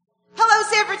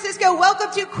Francisco,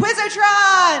 welcome to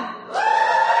Quizotron!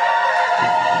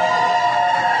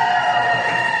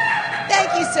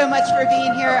 Thank you so much for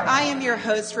being here. I am your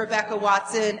host, Rebecca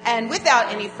Watson, and without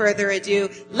any further ado,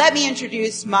 let me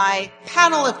introduce my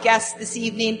panel of guests this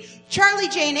evening. Charlie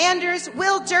Jane Anders,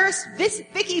 Will Durst,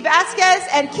 Vicky Vasquez,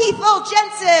 and Keith Lowell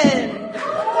Jensen.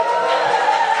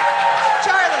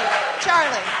 Charlie,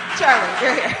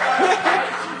 you're here.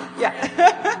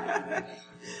 Yeah.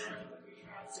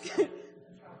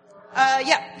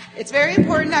 It's very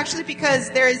important actually because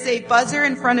there is a buzzer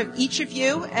in front of each of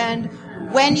you, and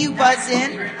when you buzz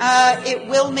in, it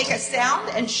will make a sound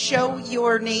and show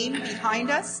your name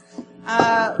behind us.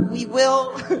 We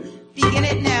will begin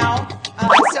it now.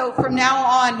 So from now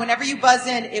on, whenever you buzz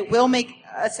in, it will make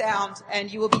a sound,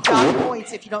 and you will be down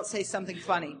points if you don't say something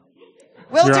funny.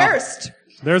 Will Durst.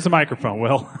 There's a microphone,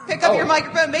 Will. Pick up your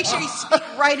microphone. Make sure you speak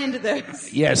right into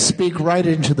this. Yes, speak right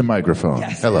into the microphone.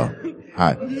 Yes. Hello.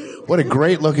 Hi. What a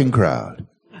great-looking crowd.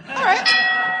 All right.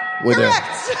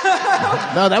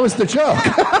 Correct. No, that was the joke.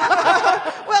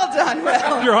 Well done,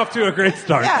 Will. You're off to a great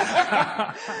start.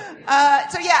 Yeah.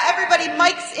 Everybody,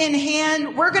 mics in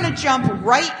hand. We're going to jump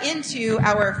right into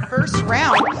our first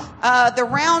round. The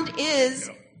round is,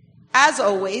 as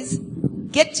always,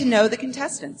 get to know the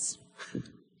contestants.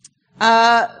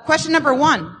 Question number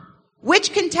 1.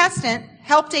 Which contestant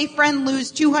helped a friend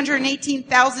lose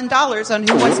 $218,000 on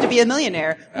Who Wants to Be a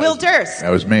Millionaire? Will Durst.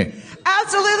 That was me.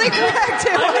 Absolutely correct.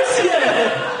 It was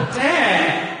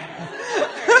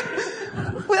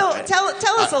you. Will,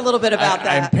 tell us a little bit about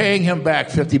that. I'm paying him back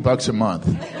 $50 a month.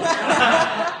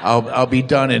 I'll be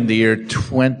done in the year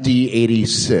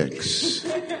 2086.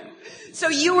 So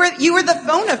you were the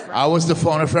phone-a-friend. I was the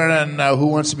phone-a-friend on Who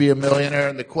Wants to Be a Millionaire,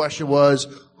 and the question was,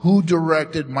 who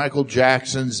directed Michael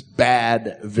Jackson's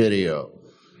Bad video?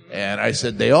 And I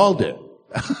said, they all did.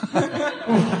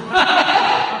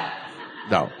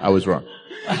 No, I was wrong.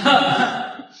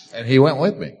 And he went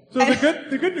with me. So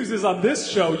the good news is on this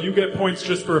show, you get points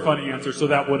just for a funny answer, so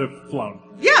that would have flown.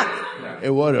 Yeah. It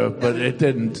would have, but it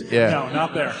didn't. Yeah. No,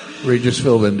 not there. Regis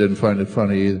Philbin didn't find it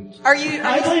funny either.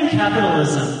 I blame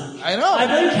capitalism. I know. I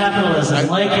blame capitalism.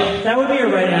 That would be a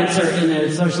right answer in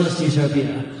a socialist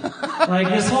utopia.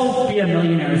 This whole be a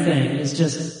millionaire thing is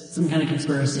just some kind of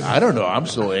conspiracy. I don't know. I'm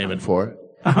still aiming for it.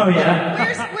 Oh,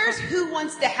 yeah. Where's Who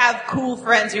Wants to Have Cool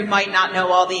Friends who might not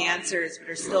know all the answers but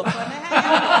are still fun to hang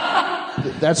out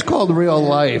with? That's called real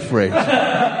life, Rach.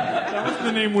 That was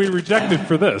the name we rejected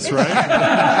for this, right?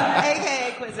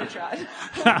 AKA Quizotron.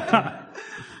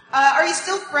 Are you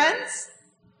still friends?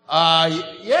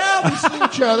 Yeah, we see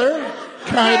each other.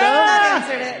 Kind of.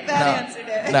 That answered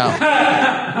it. No.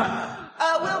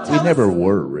 Will, We never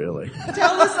were, really.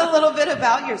 Tell us a little bit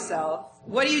about yourself.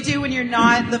 What do you do when you're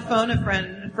not the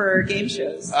phone-a-friend for game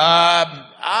shows?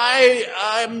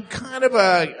 I'm kind of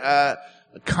a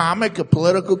comic, a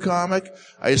political comic.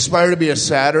 I aspire to be a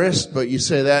satirist, but you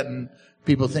say that and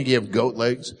people think you have goat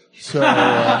legs. So,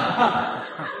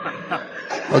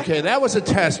 okay, that was a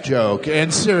test joke,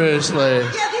 and seriously.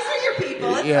 Yeah, these are your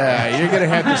people. Yeah, you're going to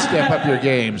have to step up your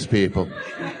games, people.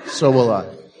 So will I.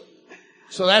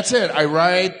 So that's it. I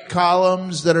write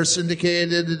columns that are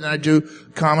syndicated, and I do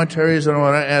commentaries. And I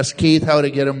want to ask Keith how to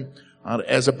get them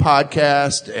as a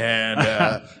podcast. And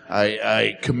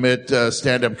I commit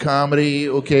stand-up comedy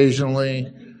occasionally,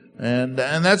 and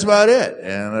that's about it.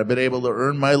 And I've been able to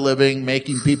earn my living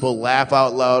making people laugh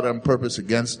out loud on purpose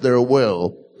against their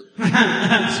will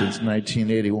since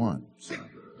 1981. So,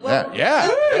 Well, yeah.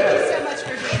 Thank you so much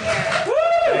for being here.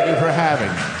 Thank you for having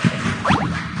me.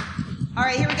 All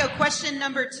right, here we go. Question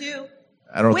number 2.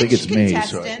 I don't think it's me. Which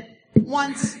contestant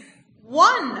once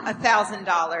won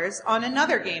 $1,000 on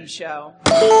another game show?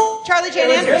 Charlie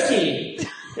Jane Anders. Vicky.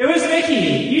 It was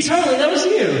Vicky. That was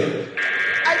you.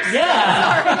 I'm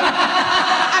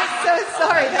so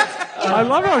sorry. I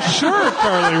love how sure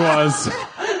Charlie was.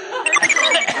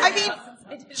 I mean,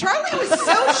 Charlie was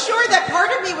so sure that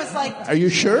part of me was like, Are you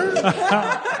sure?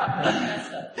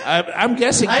 I'm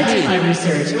guessing I did my Keith.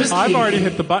 research. It was I've Keith. already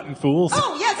hit the button, fools.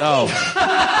 oh, yes.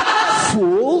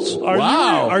 Fools?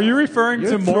 Wow. Are you referring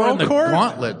You're to moral throwing the court?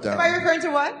 gauntlet Am I down. referring to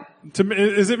what?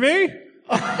 Is it me? No, it's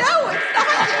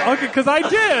not. Okay, because I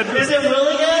did, Is it Will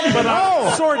again?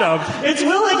 but sort of. It's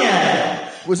Will again.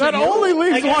 Was That it you? only I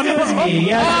leaves guess one. it was me.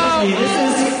 Yeah,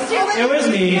 that was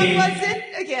me. It was me. What was it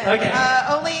again? Okay.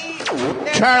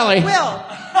 There's Charlie. Will.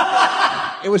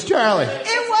 It was Charlie.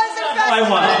 It was, in fact, I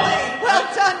won. Charlie. Well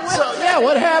done, Will. So, yeah,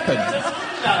 what happened?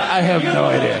 I have no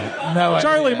idea. No idea.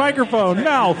 Charlie, microphone,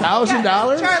 now.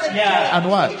 $1,000? Charlie, Yeah. On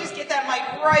what? Can you just get that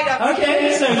mic right up.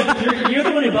 Okay, so you're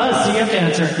the one who buzzed, so you have to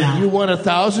answer it now. You won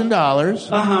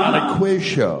 $1,000 on a quiz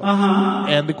show.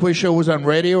 And the quiz show was on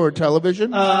radio or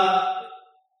television?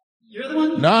 You're the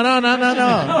one? No.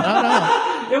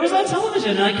 It was on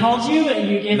television, and I called you, and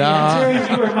you gave the answer, and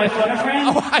you were my photo friend.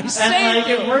 Oh, I saved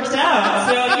you. It worked out.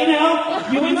 So,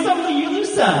 you win some, you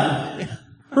lose some.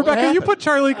 Rebecca, you put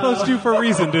Charlie close to you for a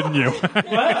reason, didn't you?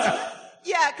 What?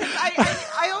 Yeah, because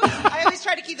I always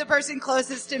try to keep the person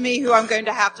closest to me who I'm going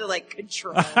to have to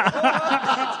control.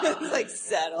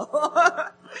 Settle.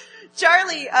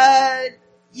 Charlie,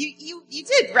 you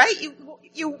did, right?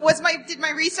 Did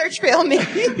my research fail me?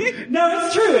 No,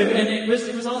 it's true, and it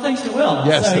was all thanks to Will.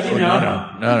 Yes, so,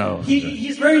 no.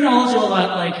 He's very knowledgeable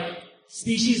about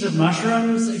species of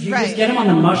mushrooms. If you just get him on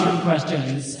the mushroom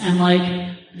questions, and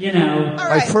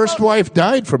My first wife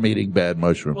died from eating bad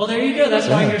mushrooms. Well, there you go. That's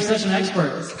why you're such an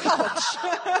expert. Ouch.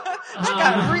 That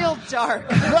got real dark.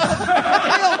 Real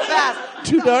fast.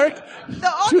 Too dark? The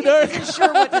audience isn't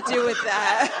sure what to do with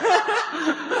that.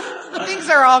 Things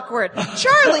are awkward.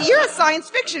 Charlie, you're a science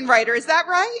fiction writer, is that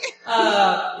right?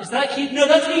 Is that Keith? No,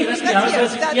 that's me. That's me.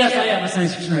 Yes, I am a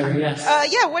science fiction writer, yes.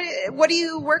 What are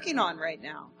you working on right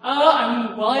now?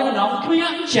 I have a novel coming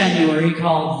out in January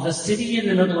called The City in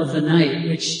the Middle of the Night,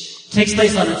 which takes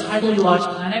place on a tidally large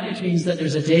planet, which means that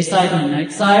there's a day side and a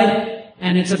night side.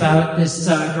 And it's about this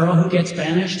girl who gets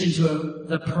banished into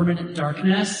the permanent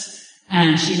darkness,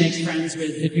 and she makes friends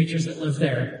with the creatures that live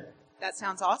there. That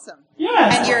sounds awesome.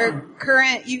 Yeah. And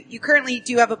you currently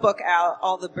do have a book out,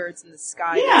 All the Birds in the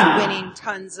Sky, Yeah. that's winning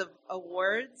tons of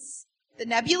awards. The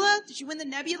Nebula? Did you win the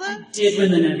Nebula? I did win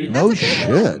the Nebula. No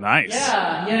shit. Nice.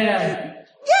 Yeah.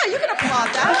 Yeah, you can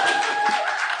applaud that.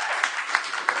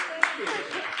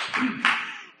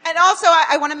 And also,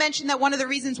 I want to mention that one of the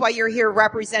reasons why you're here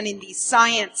representing the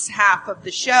science half of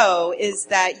the show is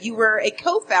that you were a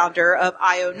co-founder of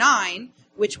IO9,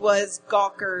 which was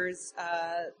Gawker's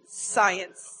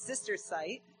science sister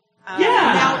site.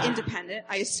 Now independent,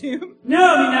 I assume.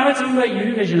 No, now it's owned by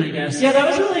Univision, I guess. Yeah, that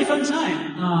was a really fun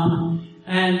time.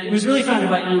 And it was really fun to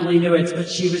invite Emily Newitz, but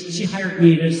she hired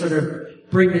me to sort of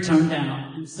bring the tone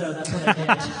down, and so that's what I did.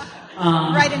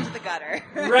 Right into the gutter.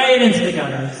 Right into the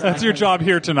gutter. Exactly. That's your job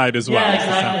here tonight as well. Yeah,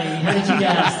 exactly. How did you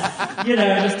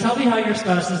guess? Just tell me how your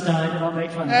spouse has died, and I'll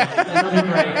make fun of it. That'll be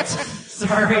great.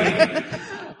 Sorry.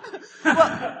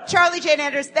 Well, Charlie Jane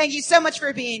Anders, thank you so much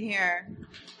for being here.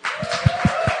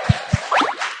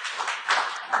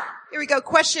 Here we go.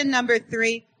 Question number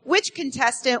 3. Which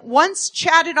contestant once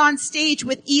chatted on stage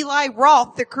with Eli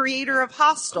Roth, the creator of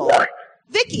Hostel?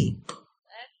 Vicky.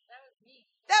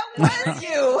 That was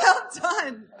you. Well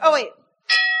done. Oh, wait.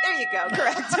 There you go.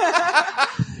 Correct.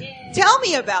 Tell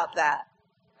me about that.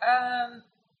 I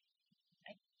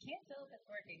can't tell if it's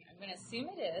working. I'm going to assume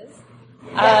it is.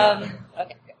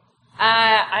 Okay.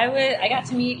 I got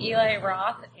to meet Eli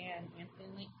Roth and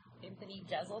Anthony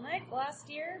Jeselnik last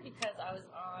year because I was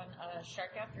on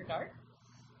Shark After Dark.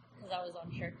 Because I was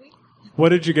on Shark Week. What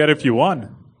did you get if you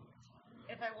won?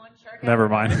 If I won Shark Never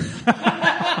mind.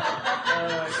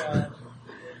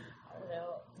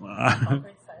 Oh,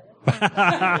 my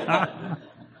God.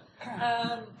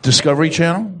 Discovery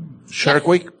Channel? Shark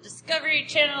Week? Discovery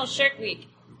Channel Shark Week.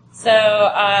 So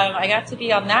I got to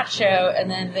be on that show, and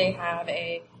then they have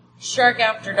a Shark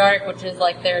After Dark, which is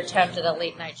like their attempt at a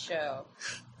late night show.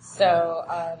 So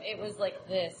it was like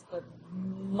this, but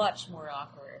much more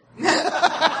awkward.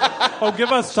 Oh,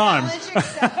 give us time.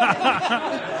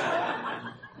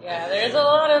 Yeah, there's a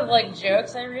lot of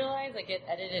jokes I realize that get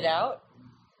edited out.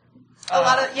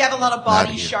 You have a lot of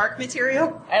body shark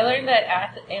material. I learned that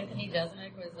Anthony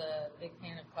Jeselnik was a big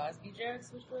fan of Cosby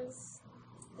jokes, which was...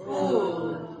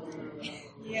 Ooh.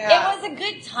 Yeah. It was a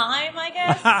good time, I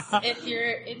guess, if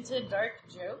you're into dark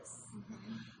jokes.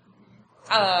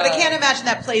 But I can't imagine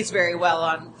that plays very well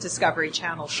on Discovery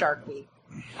Channel Shark Week.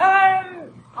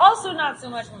 Also not so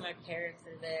much when my parents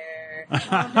are there. Oh,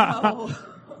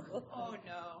 no. Oh,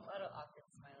 no. A lot of awkward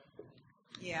smiling.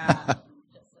 Yeah.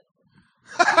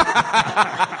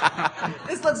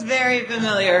 This looks very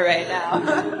familiar right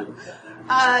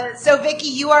now. So, Vicky,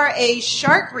 you are a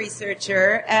shark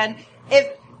researcher, and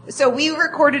we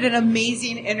recorded an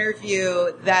amazing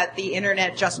interview that the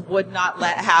internet just would not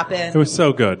let happen. It was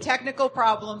so good. Technical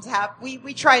problems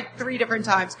we tried 3 different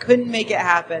times, couldn't make it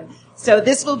happen. So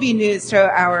this will be news to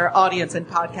our audience and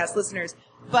podcast listeners.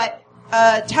 But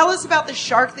tell us about the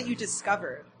shark that you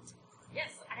discovered. Yes,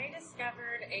 I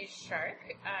discovered a shark.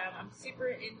 I'm super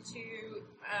into,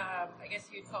 I guess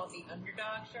you'd call the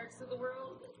underdog sharks of the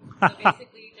world. So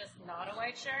basically just not a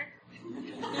white shark.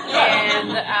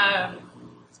 And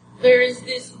there's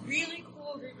this really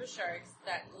cool group of sharks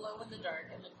that glow in the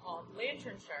dark, and they're called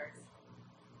lantern sharks.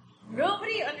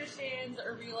 Nobody understands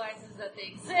or realizes that they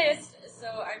exist, so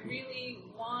I really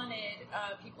wanted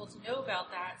people to know about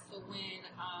that. So when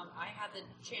I had the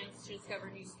chance to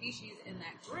discover new species in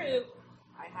that group,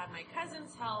 I had my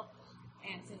cousins help,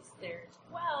 and since they're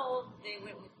 12, they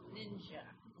went with ninja.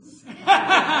 So it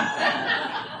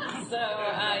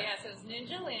was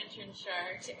Ninja Lantern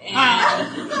Shark, and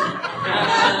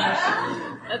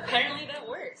apparently that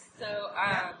works. So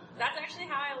that's actually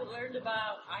how I learned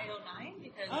about IO9,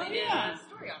 because they did a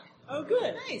story on it. Oh,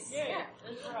 good. Nice. Yeah,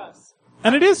 good for us.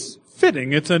 And it is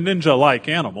fitting. It's a ninja-like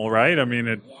animal, right? I mean,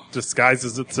 it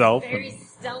disguises itself. Very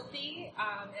stealthy. It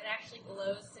actually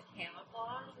glows to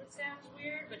camouflage, which sounds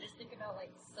weird, but just think about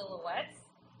like silhouettes.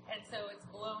 And so it's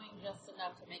glowing just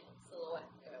enough to make the silhouette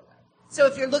go away. So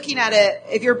if you're looking at it,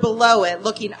 if you're below it,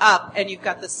 looking up, and you've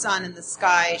got the sun and the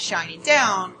sky shining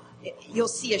down, you'll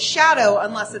see a shadow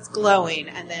unless it's glowing,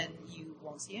 and then you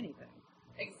won't see anything.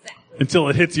 Exactly. Until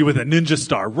it hits you with a ninja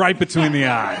star right between the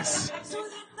eyes. So that's the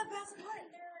best part.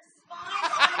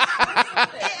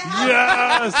 There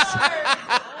are spies. Yes!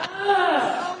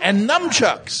 And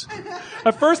nunchucks.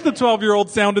 At first, the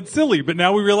 12-year-old sounded silly, but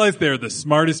now we realize they're the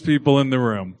smartest people in the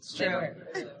room. True.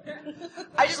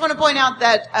 I just want to point out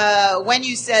that when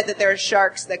you said that there are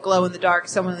sharks that glow in the dark,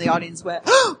 someone in the audience went,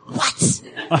 oh, what?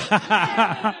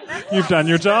 You've done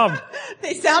your job.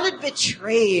 They sounded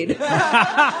betrayed.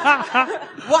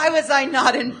 Why was I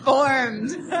not informed?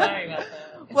 Sorry about that.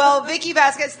 Well, Vicky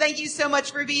Vasquez, thank you so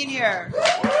much for being here.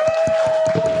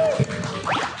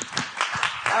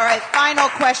 All right, final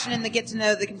question in the Get to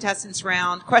Know the Contestants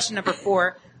round. Question number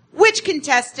 4. Which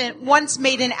contestant once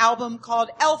made an album called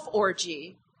Elf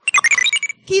Orgy?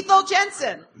 Keith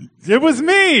Jensen. It was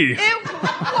me. It was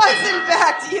in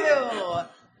fact you.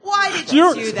 Why did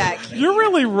you do that, Keith? You're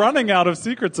really running out of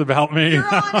secrets about me.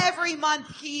 You're on every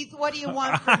month, Keith. What do you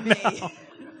want from me?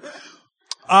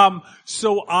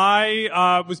 So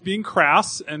I was being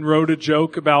crass and wrote a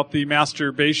joke about the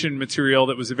masturbation material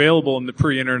that was available in the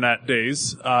pre-internet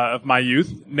days of my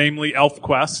youth, namely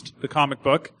ElfQuest, the comic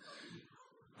book.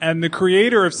 And the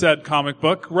creator of said comic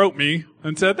book wrote me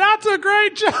and said, "That's a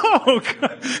great joke."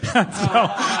 And so,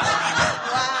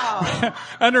 Wow.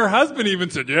 and her husband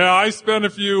even said, "Yeah, I spent a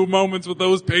few moments with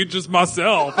those pages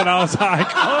myself." And I was like,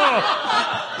 "Oh,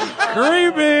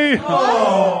 creepy."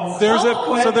 Oh, There's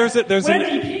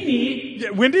Wendy Pini.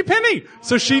 Yeah, Wendy Penny.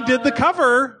 So she did the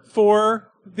cover for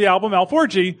the album Elf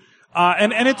Orgy.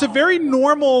 And it's a very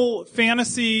normal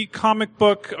fantasy comic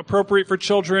book appropriate for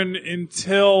children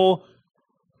until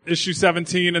issue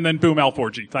 17, and then boom, Elf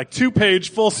Orgy. Like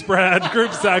 2-page, full spread,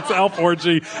 group sex, Elf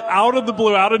Orgy, out of the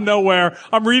blue, out of nowhere.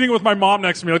 I'm reading with my mom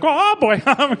next to me, like, oh boy,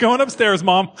 I'm going upstairs,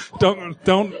 Mom. Don't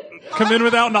come in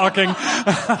without knocking.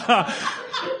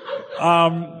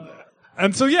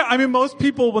 And so, yeah, I mean, most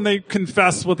people, when they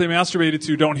confess what they masturbated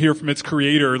to, don't hear from its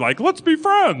creator, like, let's be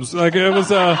friends. Like, it was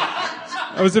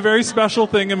a very special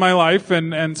thing in my life,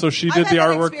 and so she did the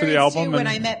artwork for the album. Too, when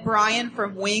I met Brian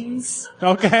from Wings.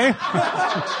 Okay. You met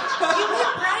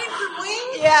Brian from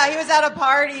Wings? Yeah, he was at a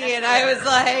party, and I was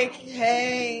like,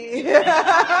 hey.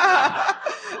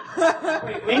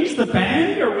 Wait, Wings the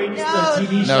band or Wings the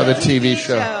TV show? No, the TV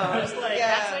show. I was like,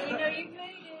 that's when you know you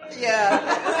made it.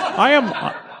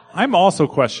 Yeah. I'm also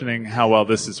questioning how well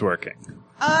this is working.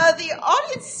 The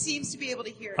audience seems to be able to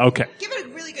hear it. Okay. Give it a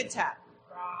really good tap.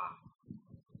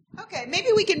 Okay,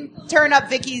 maybe we can turn up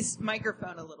Vicky's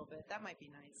microphone a little bit. That might be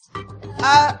nice.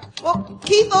 Well,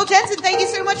 Keith Jensen, thank you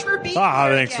so much for being here.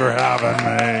 Thanks for again. having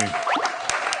me.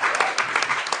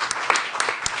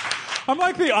 I'm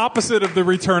like the opposite of the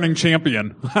returning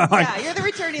champion. Yeah, you're the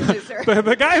returning loser.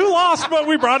 the guy who lost, but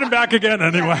we brought him back again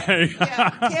anyway. Yeah,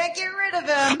 can't get rid of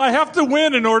him. I have to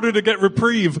win in order to get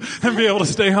reprieve and be able to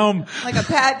stay home. Like a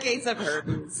bad case of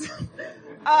herpes.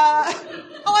 I'm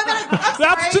That's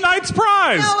sorry. tonight's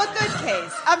prize. No, a good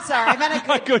case. I'm sorry, I meant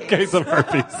A good case of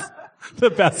herpes. The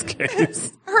best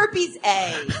case. Herpes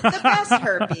A. The best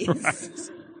herpes.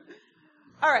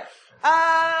 All right.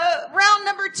 Round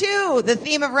number 2. The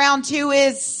theme of round 2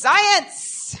 is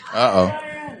science. Uh-oh.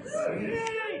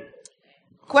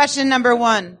 Question number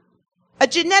 1. A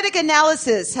genetic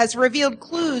analysis has revealed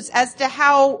clues as to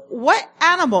how what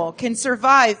animal can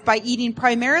survive by eating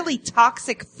primarily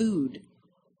toxic food.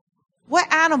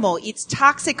 What animal eats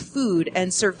toxic food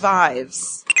and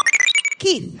survives?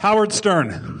 Keith. Howard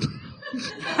Stern.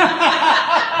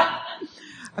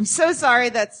 I'm so sorry,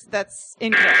 that's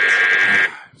incorrect.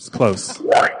 It's close.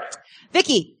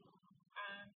 Vicky.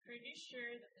 I'm pretty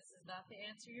sure that this is not the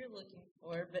answer you're looking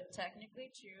for, but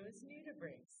technically true is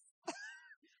nudibranchs.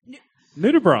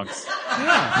 Nudibranchs.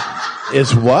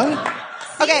 Is what?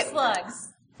 Okay. Sea slugs.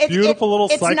 Beautiful little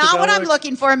It's not what I'm psychedelic-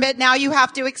 looking for, but now you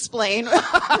have to explain.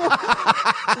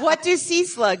 What do sea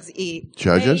slugs eat?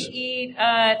 Judges? They eat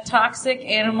toxic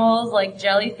animals like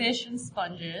jellyfish and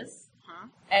sponges,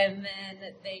 and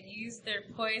then they use their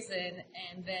poison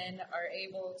and then are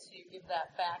able to give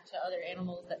that back to other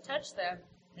animals that touch them.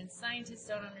 And scientists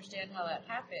don't understand how that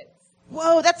happens.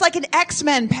 Whoa, that's like an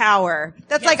X-Men power.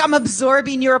 That's like I'm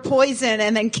absorbing your poison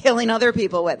and then killing other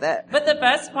people with it. But the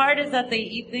best part is that they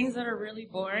eat things that are really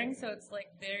boring, so it's like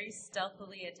very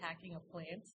stealthily attacking a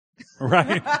plant.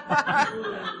 Right.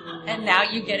 And now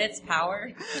you get its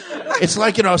power. It's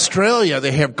like in Australia,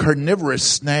 they have carnivorous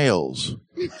snails.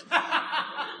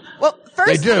 Well,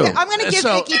 first, They do. I'm going to give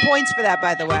So- Vicky points for that,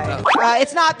 by the way.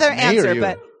 It's not the Me or answer, you?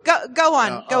 but go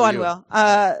on. Go on, you. Will.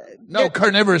 No,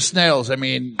 carnivorous snails. I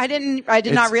mean, I did not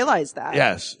It's- realize that.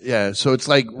 yes, yeah. So it's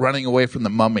like running away from the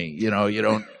mummy. You know, you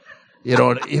don't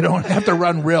have to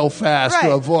run real fast Right.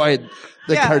 to avoid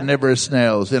the Yeah. carnivorous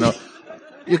snails. You know,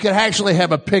 you can actually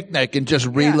have a picnic and just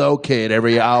relocate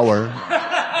every hour.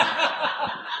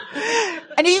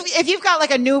 And if you've got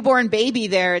like a newborn baby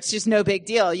there, it's just no big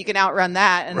deal. You can outrun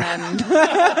that and then be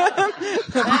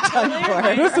done for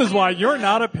it. This is why you're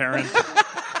not a parent.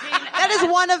 That is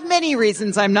one of many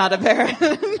reasons I'm not a parent.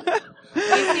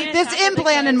 This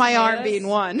implant in my arm being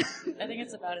one. I think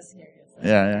it's about as scary as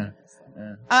that.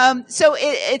 Yeah. So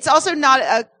it's also not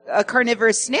a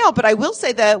carnivorous snail, but I will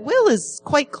say that Will is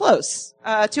quite close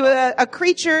to a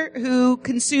creature who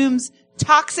consumes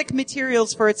toxic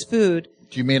materials for its food.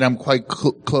 Do you mean I'm quite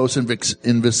close in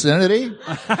vicinity?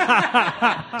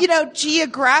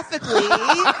 Geographically,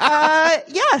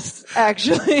 yes,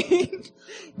 actually.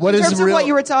 What In is terms the of real? what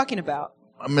you were talking about,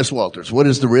 Miss Walters, what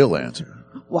is the real answer?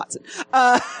 Watson.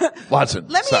 Watson.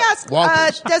 Let me sorry, ask: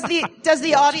 Walters. does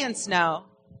the audience know?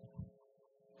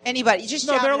 Anybody? Just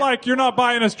No, shout they're it out. like, you're not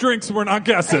buying us drinks, we're not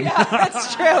guessing.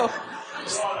 That's true.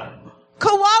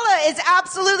 Koala is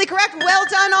absolutely correct. Well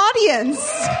done, audience.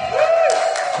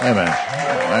 Wait a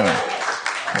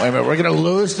minute. We're going to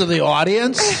lose to the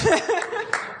audience?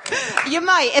 You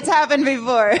might. It's happened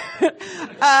before.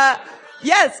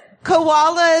 Yes.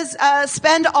 Koalas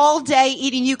spend all day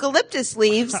eating eucalyptus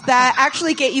leaves that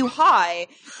actually get you high.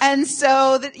 And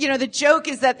so, the joke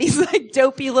is that these like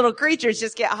dopey little creatures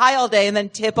just get high all day and then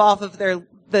tip off of the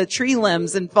tree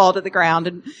limbs and fall to the ground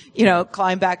and,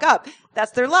 climb back up.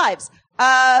 That's their lives.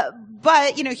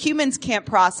 But humans can't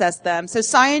process them. So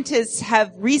scientists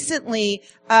have recently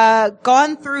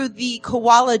gone through the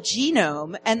koala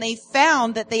genome, and they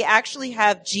found that they actually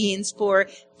have genes for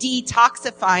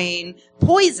detoxifying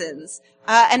poisons,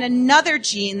 and another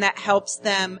gene that helps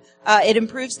them. It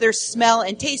improves their smell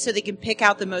and taste, so they can pick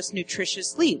out the most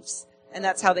nutritious leaves, and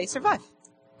that's how they survive.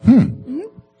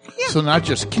 So not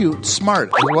just cute, smart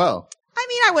as well. I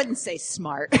mean, I wouldn't say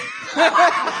smart.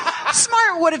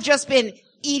 Smart would have just been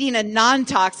eating a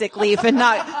non-toxic leaf and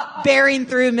not bearing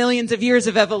through millions of years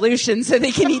of evolution so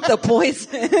they can eat the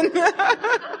poison.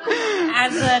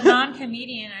 As a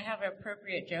non-comedian, I have an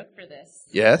appropriate joke for this.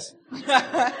 Yes?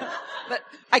 But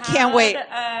I can't wait.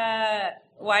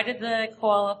 Why did the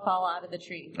koala fall out of the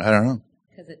tree? I don't know.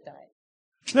 Because it died.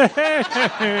 Hey,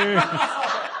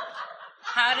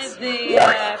 How did the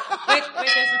wait,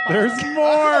 there's a there's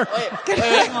more.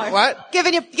 What?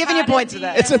 Giving you How points did for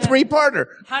that. It's a three-parter.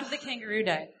 How did the kangaroo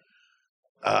die?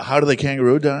 How did the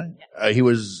kangaroo die? He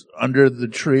was under the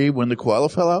tree when the koala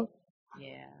fell out?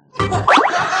 Yeah.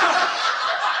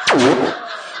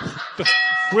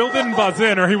 Will didn't buzz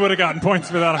in, or he would have gotten points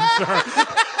for that, I'm sure.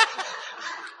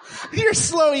 Your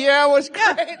slow yeah was great.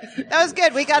 That was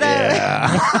good. We got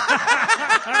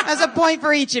That's a point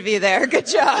for each of you there. Good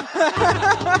job.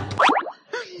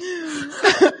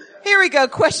 Here we go.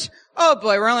 Oh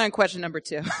boy, we're only on question number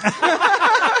 2.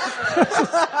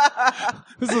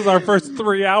 This is our first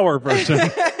 3-hour version.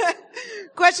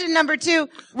 Question number 2.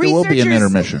 There will be an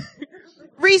intermission.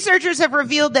 Researchers have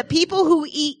revealed that people who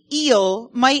eat eel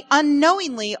might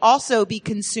unknowingly also be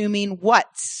consuming what?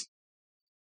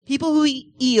 People who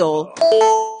eat eel.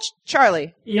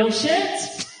 Charlie. Eel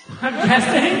shit? I'm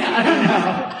guessing.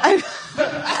 I don't know.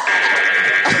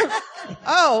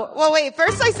 Oh, well wait,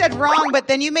 first I said wrong, but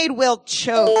then you made Will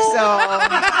choke, so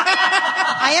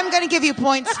I am going to give you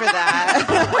points for that.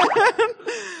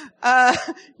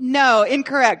 No,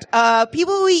 incorrect.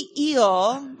 People who eat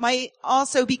eel might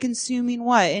also be consuming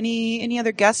what? Any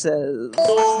other guesses?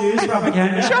 Fox News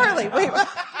propaganda. Charlie, wait, what?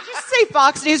 Did you just say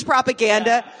Fox News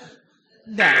propaganda?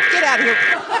 No, get out of here.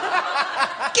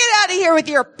 Get out of here with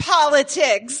your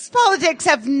politics. Politics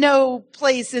have no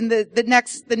place in the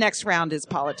next round is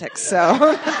politics.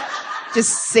 So just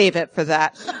save it for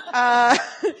that.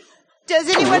 Does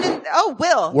anyone?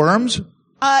 Will. Worms?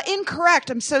 Incorrect.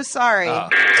 I'm so sorry.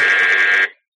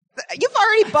 You've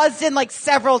already buzzed in like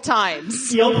several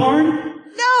times. Eel porn?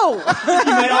 No. You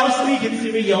might also be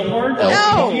consuming eel porn?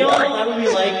 No. Eel, that would be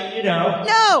like,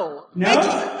 No. No?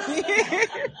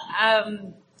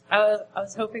 I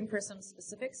was hoping for some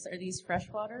specifics. Are these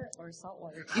freshwater or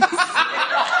saltwater?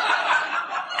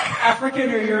 African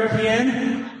or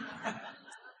European?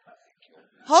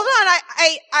 Hold on.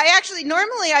 I actually,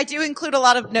 normally I do include a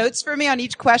lot of notes for me on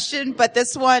each question, but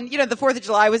this one, the 4th of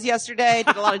July was yesterday.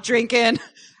 Did a lot of drinking.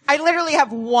 I literally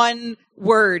have one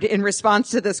word in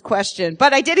response to this question,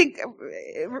 but I did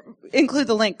include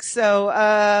the link. So,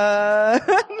 If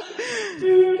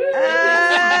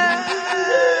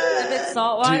it's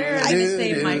saltwater, I'm going to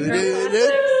say microplastics.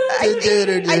 I think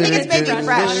it's maybe Freshwater,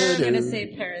 fresh. I'm going to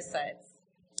say parasites.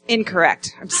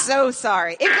 Incorrect. I'm so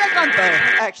sorry. Incorrect on both,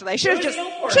 actually. I should have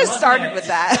just started with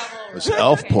that. It's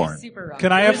elf porn. Super wrong.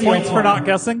 Can I have points for not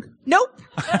guessing? Nope.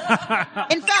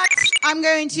 In fact, I'm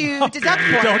going to deduct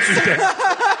Don't points you dare.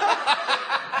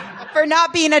 for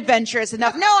not being adventurous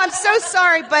enough. No, I'm so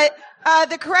sorry, but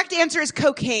the correct answer is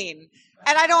cocaine.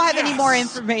 And I don't have any more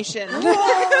information.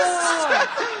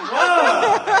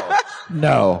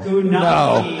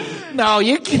 No,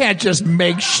 you can't just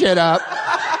make shit up.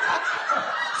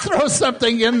 Throw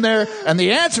something in there, and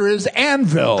the answer is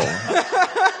anvil.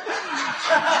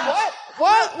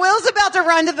 What? Will's about to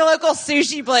run to the local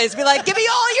sushi place, be like, give me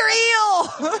all your eel!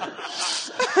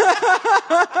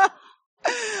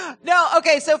 No,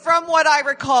 okay, so from what I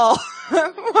recall,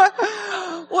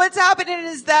 what's happening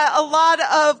is that a lot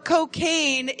of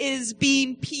cocaine is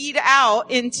being peed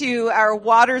out into our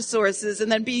water sources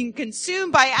and then being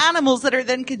consumed by animals that are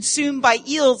then consumed by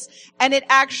eels, and it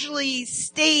actually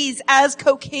stays as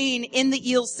cocaine in the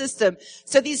eel system.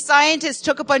 So these scientists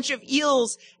took a bunch of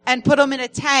eels and put them in a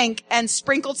tank and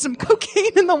sprinkled some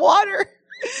cocaine in the water.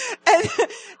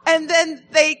 And then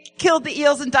they killed the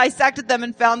eels and dissected them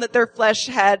and found that their flesh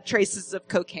had traces of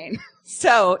cocaine.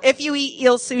 So if you eat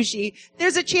eel sushi,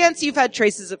 there's a chance you've had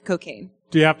traces of cocaine.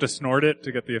 Do you have to snort it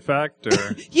to get the effect,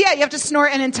 or? Yeah, you have to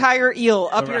snort an entire eel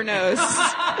up your nose.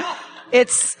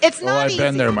 It's not Well, I've easy.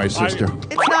 been there, my sister.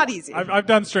 It's not easy. I've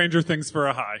done Stranger Things for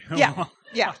a high.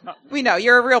 Yeah. We know.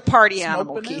 You're a real party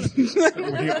animal, Keith. we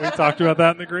talked about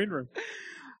that in the green room.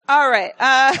 All right.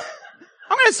 I'm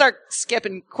going to start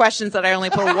skipping questions that I only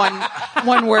put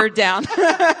one word down.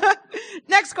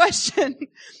 Next question.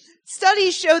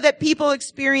 Studies show that people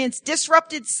experience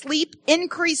disrupted sleep,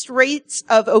 increased rates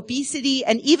of obesity,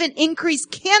 and even increased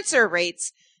cancer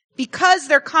rates because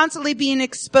they're constantly being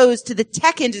exposed to the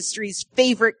tech industry's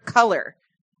favorite color.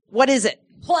 What is it?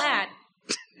 Plaid.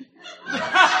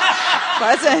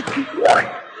 What is it?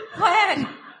 Plaid.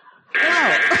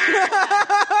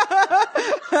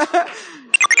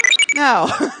 No.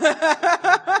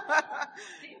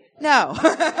 No.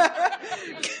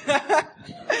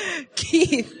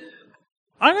 Keith.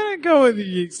 I'm gonna go with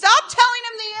the. Stop telling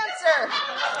him the answer.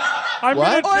 I'm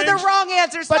What? gonna Or the change- wrong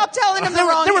answer. Stop telling him the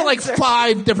wrong There were like answer.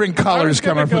 5 different I was colors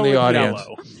gonna coming go from the with audience.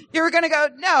 yellow. You were going to go,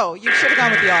 no, you should have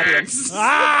gone with the audience.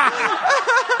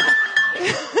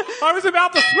 I was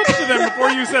about to switch to them before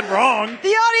you said wrong. The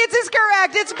audience is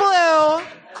correct. It's blue.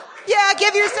 Yeah,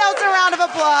 give yourselves a round of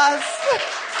applause.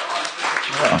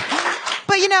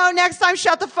 But next time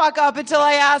shut the fuck up until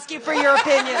I ask you for your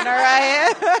opinion, all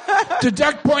right?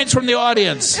 Deduct points from the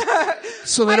audience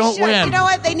so they don't win. You know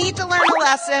what? They need to learn a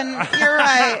lesson. You're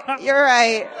right. You're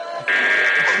right.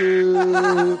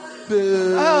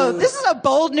 Oh, this is a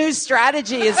bold new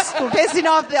strategy. Is pissing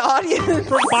off the audience.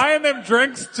 From buying them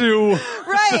drinks to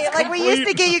Right. Like we used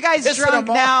to get you guys Pissing drunk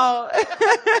them now.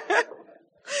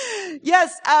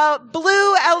 Yes,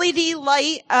 blue LED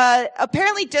light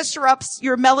apparently disrupts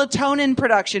your melatonin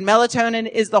production. Melatonin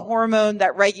is the hormone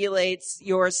that regulates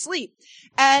your sleep.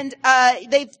 And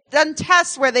they've done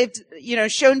tests where they've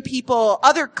shown people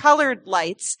other colored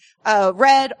lights,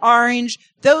 red, orange.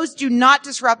 Those do not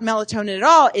disrupt melatonin at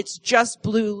all. It's just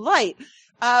blue light.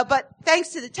 But thanks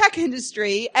to the tech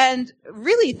industry and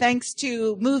really thanks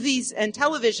to movies and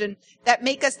television that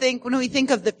make us think, when we think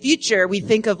of the future, we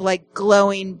think of like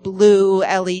glowing blue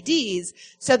LEDs.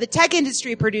 So the tech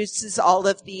industry produces all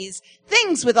of these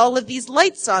things with all of these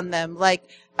lights on them. Like,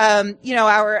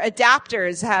 our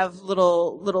adapters have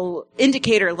little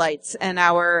indicator lights, and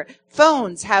our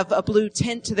phones have a blue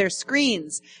tint to their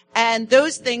screens. And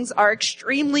those things are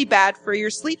extremely bad for your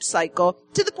sleep cycle,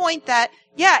 to the point that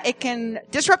it can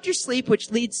disrupt your sleep, which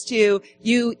leads to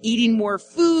you eating more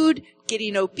food,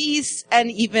 getting obese, and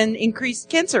even increased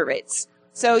cancer rates.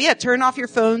 So turn off your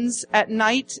phones at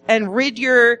night and rid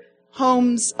your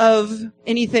homes of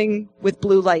anything with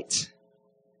blue light.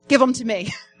 Give them to me.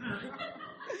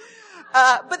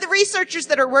 But the researchers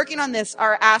that are working on this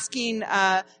are asking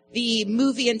the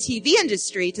movie and TV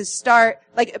industry to start,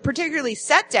 like particularly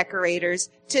set decorators,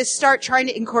 to start trying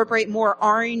to incorporate more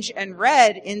orange and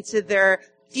red into their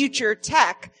future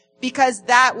tech, because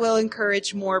that will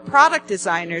encourage more product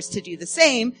designers to do the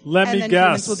same. Let and me then guess.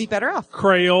 humans will be better off.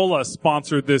 Crayola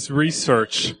sponsored this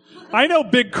research. I know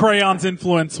Big Crayon's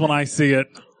influence when I see it.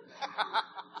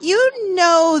 You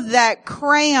know that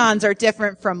crayons are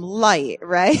different from light,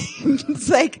 right? It's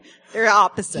like they're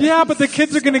opposite. Yeah, but the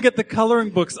kids are going to get the coloring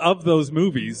books of those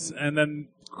movies, and then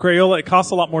Crayola, it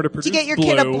costs a lot more to produce. Did you get your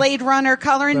kid a blue Blade Runner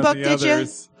coloring than book, the did you?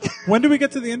 others. When do we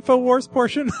get to the InfoWars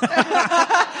portion?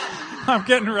 I'm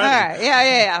getting ready. All right.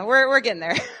 Yeah. We're getting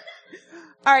there.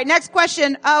 All right. Next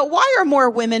question. Why are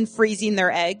more women freezing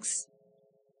their eggs?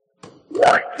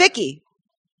 Vicky.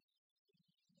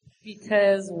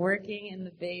 Because working in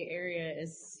the Bay Area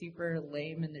is super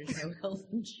lame and there's no health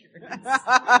insurance.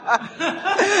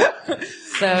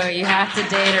 So you have to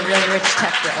date a really rich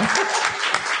tech bro.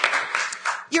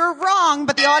 You're wrong,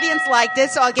 but the audience liked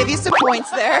it, so I'll give you some points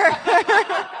there.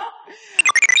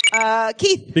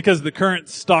 Keith. Because the current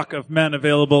stock of men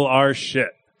available are shit.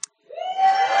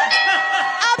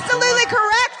 Absolutely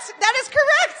correct. That is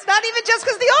correct. Not even just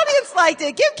because the audience liked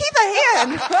it. Give Keith a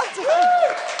hand.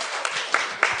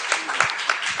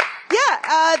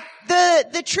 Yeah,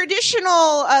 the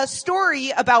traditional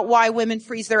story about why women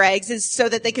freeze their eggs is so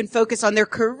that they can focus on their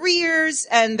careers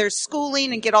and their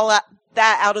schooling and get all that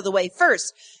out of the way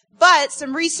first. But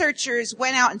some researchers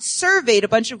went out and surveyed a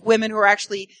bunch of women who are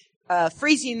actually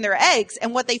freezing their eggs,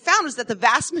 and what they found was that the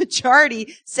vast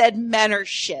majority said men are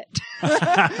shit.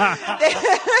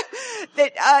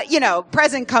 That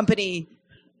present company,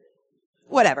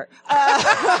 whatever.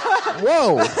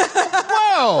 Whoa.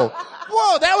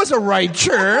 That was a right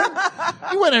turn.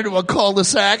 You went into a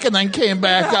cul-de-sac and then came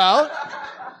back out.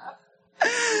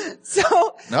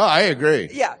 So. No, I agree.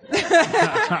 Yeah.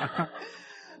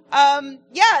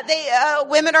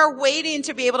 Women are waiting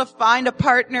to be able to find a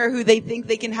partner who they think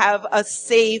they can have a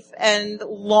safe and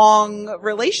long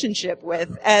relationship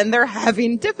with, and they're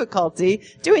having difficulty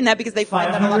doing that because they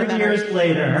find that a lot of 500 men years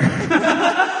later.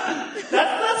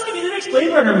 That's gonna be the next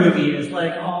Blade Runner movie, is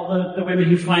like all the women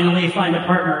who finally find a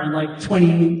partner in like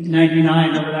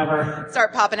 2099 or whatever.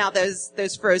 start popping out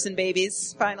those frozen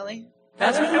babies finally.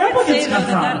 That's where the I would say replicants come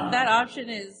though from. that option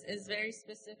is very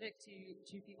specific to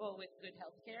people with good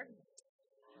health care.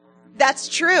 That's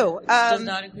true. Does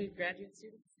not include graduate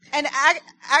students. And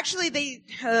actually, they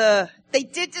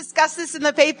did discuss this in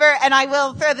the paper, and I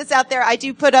will throw this out there. I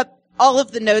do put up all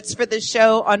of the notes for this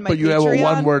show on my But you Patreon. have a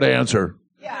one-word answer.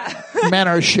 Yeah. Men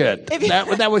are shit.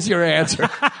 That was your answer.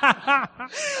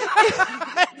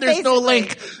 There's no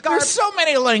link. There's so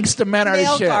many links to men are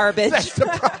Male shit. garbage. That's the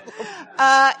problem.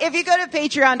 If you go to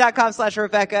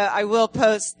patreon.com/Rebecca, I will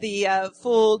post the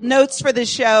full notes for the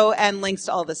show and links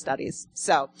to all the studies.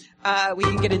 So we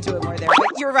can get into it more there.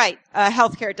 But you're right.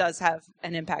 Healthcare does have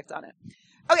an impact on it.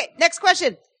 Okay, next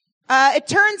question. It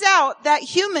turns out that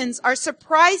humans are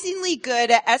surprisingly good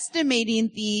at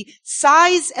estimating the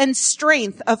size and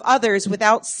strength of others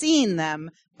without seeing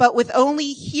them, but with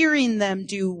only hearing them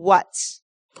do what?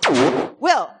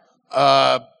 Will,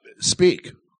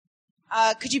 Speak.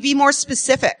 could you be more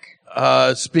specific?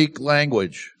 Speak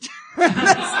language. No,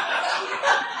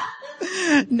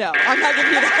 I'm not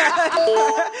giving you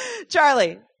that.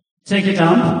 Charlie. Take a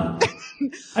dump.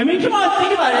 I mean, come on,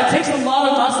 think about it. It takes a lot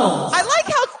of muscles. I like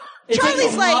how It Charlie's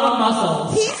takes a lot of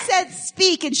muscles. he said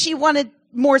speak and she wanted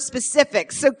more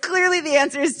specific. So clearly the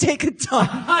answer is take a dump.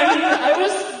 I'm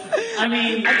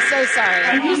so sorry.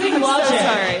 I'm using so logic.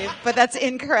 sorry, but that's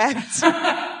incorrect.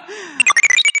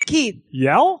 Keith,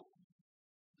 Yell?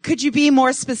 could you be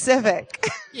more specific?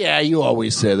 Yeah, you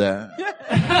always say that.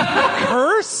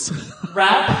 Curse?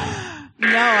 Rap.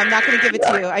 No, I'm not going to give it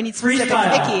to you. I need specifics.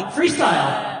 Vicky.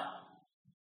 Freestyle.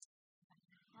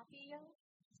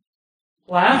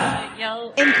 Laugh.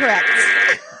 Yell. Incorrect.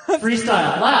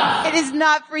 Freestyle. Laugh. It is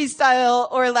not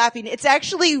freestyle or laughing. It's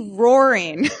actually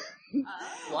roaring.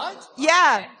 What?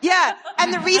 Yeah.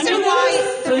 And the reason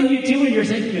why... Something you do when you're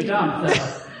taking a dump,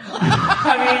 though.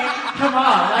 I mean, come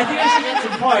on. I think I should get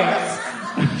some points.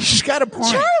 She's got a point.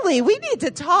 Charlie, we need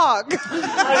to talk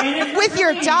with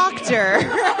your doctor.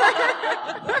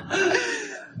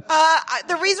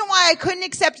 The reason why I couldn't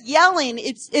accept yelling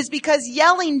is because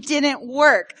yelling didn't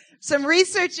work. Some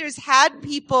researchers had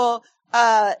people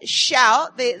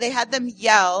shout. They had them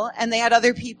yell, and they had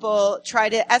other people try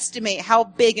to estimate how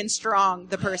big and strong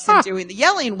the person doing the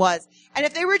yelling was. And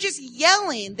if they were just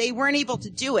yelling, they weren't able to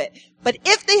do it. But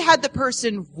if they had the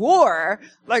person roar,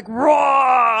 like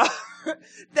roar,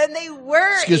 then they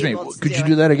were Excuse me, able to could you it.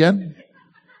 do that again?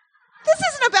 This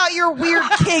isn't about your weird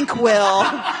kink, Will. All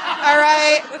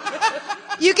right?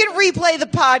 You can replay the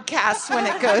podcast when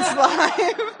it goes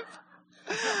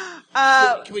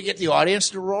live. Can we get the audience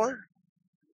to roar?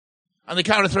 On the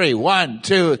count of 3. 1,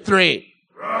 2, 3.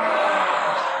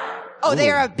 Oh,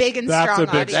 they are a big and That's strong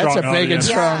a big, audience. That's a Strong big and audience.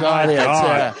 strong Yeah. audience.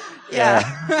 God.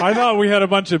 Yeah. I thought we had a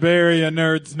bunch of Bay Area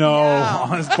nerds. No,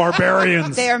 No. it's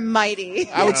barbarians. They are mighty.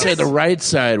 I would say the right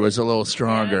side was a little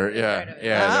stronger.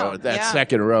 Yeah. Oh, That yeah.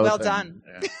 second row. Well thing. done.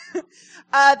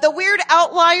 Yeah. The weird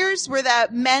outliers were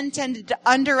that men tended to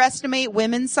underestimate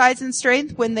women's size and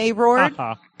strength when they roared,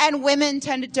 and women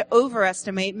tended to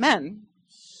overestimate men.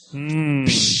 Men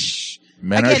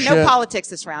are Again, no shit. politics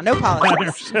this round. No Men are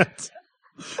politics. shit.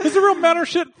 There's a real men are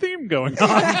shit theme going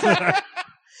on.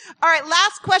 All right,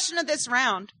 last question of this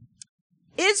round.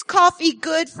 Is coffee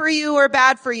good for you or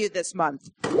bad for you this month?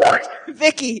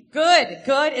 Vicky. Good.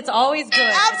 It's always good.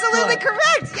 Absolutely It's good.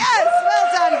 correct. Yes.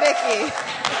 Well done, Vicky.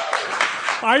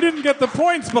 I didn't get the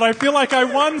points, but I feel like I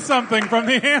won something from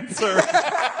the answer.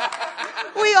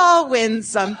 We all win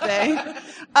something.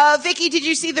 Vicky, did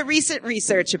you see the recent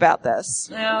research about this?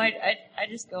 No, I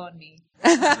just go on me.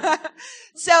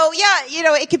 So yeah,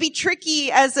 it can be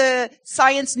tricky as a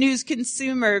science news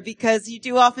consumer because you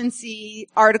do often see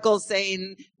articles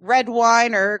saying red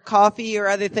wine or coffee or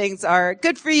other things are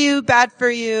good for you, bad for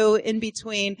you, in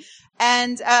between.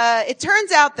 And it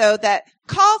turns out though that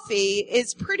coffee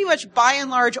is pretty much by and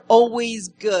large always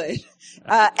good.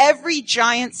 Every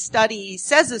giant study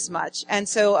says as much. And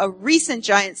so a recent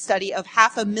giant study of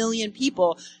 500,000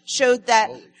 people showed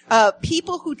that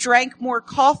people who drank more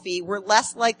coffee were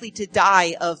less likely to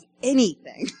die of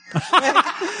anything.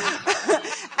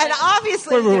 And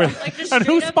obviously, Wait. Like just And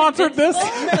who straight up sponsored this?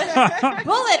 invincible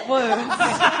bullet wounds. Get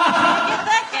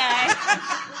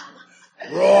that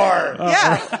Roar.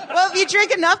 yeah. Well, if you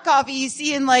drink enough coffee, you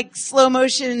see in like slow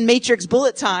motion Matrix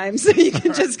bullet time, so you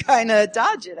can just kind of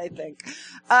dodge it, I think.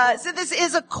 So this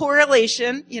is a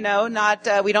correlation, not,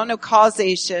 we don't know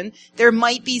causation. There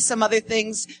might be some other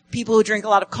things. People who drink a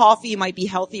lot of coffee might be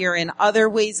healthier in other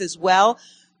ways as well.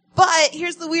 But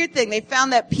here's the weird thing. They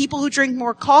found that people who drink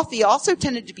more coffee also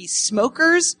tended to be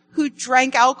smokers who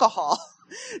drank alcohol.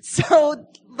 So,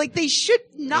 they should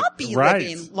not be Right.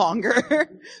 living longer,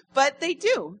 but they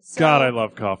do. So, God, I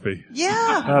love coffee.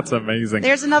 yeah. That's amazing.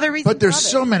 There's another reason. But there's to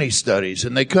love so it. many studies,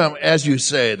 and they come, as you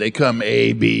say, they come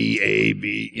A, B, A,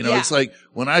 B. Yeah. It's like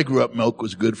when I grew up, milk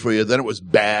was good for you, then it was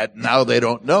bad, now they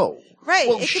don't know. Right.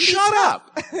 Well, It can be shut tough.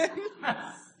 up.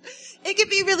 It can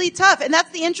be really tough. And that's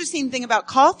the interesting thing about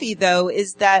coffee, though,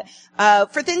 is that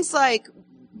for things like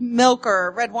milk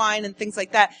or red wine and things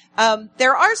like that,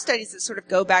 there are studies that sort of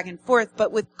go back and forth.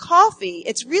 But with coffee,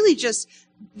 it's really just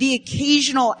the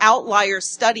occasional outlier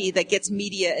study that gets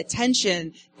media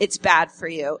attention. It's bad for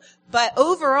you. But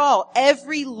overall,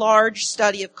 every large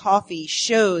study of coffee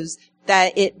shows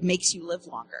that it makes you live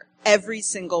longer. Every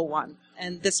single one.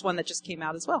 And this one that just came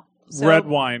out as well. So, Red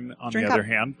wine, on the drink other up.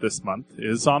 hand, this month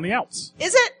is on the outs.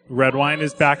 Is it? Red wine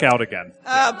is back out again.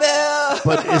 Boo.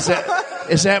 But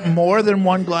is that more than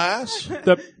one glass?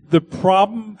 The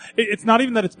problem, it's not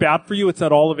even that it's bad for you, it's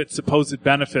that all of its supposed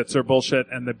benefits are bullshit,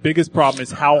 and the biggest problem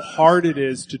is how hard it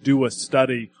is to do a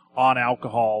study on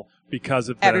alcohol because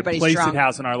of the Everybody's place drunk. it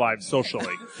has in our lives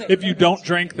socially. If you don't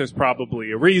drink, there's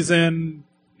probably a reason.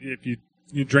 If you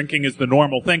drinking is the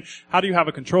normal thing. How do you have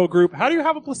a control group? How do you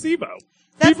have a placebo?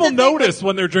 That's People the thing notice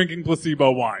when they're drinking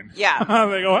placebo wine. Yeah.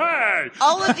 They go, hey!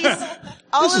 All of these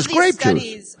This is grape juice.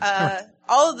 studies,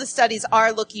 all of the studies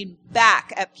are looking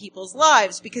back at people's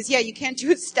lives because, you can't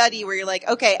do a study where you're like,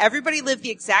 okay, everybody lived the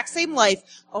exact same life,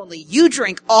 only you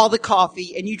drink all the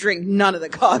coffee and you drink none of the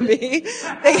coffee.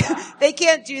 They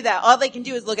can't do that. All they can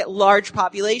do is look at large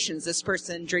populations. This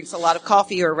person drinks a lot of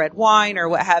coffee or red wine or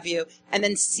what have you, and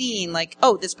then seeing like,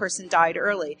 oh, this person died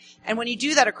early. And when you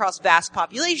do that across vast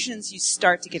populations, you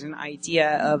start to get an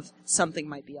idea of something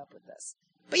might be up with this.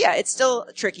 But it's still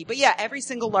tricky. But every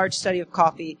single large study of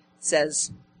coffee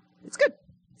says it's good.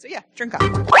 So drink up.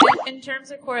 In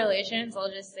terms of correlations, I'll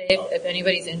just say if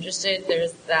anybody's interested,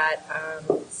 there's that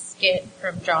skit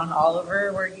from John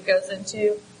Oliver where he goes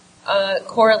into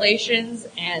correlations,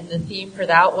 and the theme for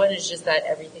that one is just that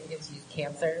everything gives you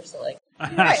cancer. So like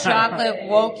chocolate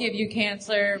won't give you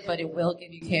cancer, but it will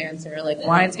give you cancer. Like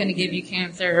wine's going to give you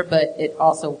cancer, but it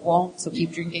also won't. So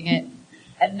keep drinking it.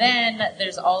 And then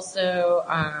there's also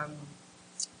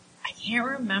can't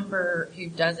remember who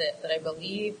does it, but I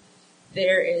believe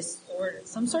there is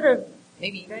some sort of,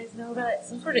 maybe you guys know about it,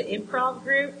 some sort of improv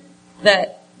group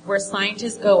where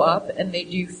scientists go up and they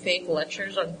do fake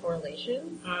lectures on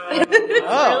correlation. It's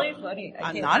really funny.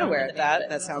 I'm not aware of that.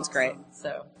 That sounds great.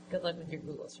 So good luck with your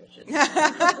Google searches.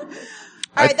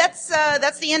 All right, that's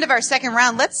the end of our second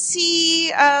round. Let's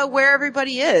see where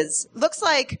everybody is. Looks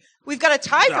like we've got a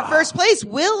tie for first place.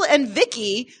 Will and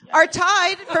Vicky are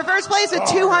tied for first place with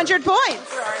 200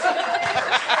 points.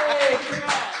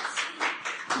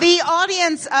 The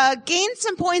audience gained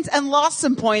some points and lost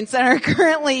some points and are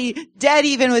currently dead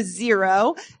even with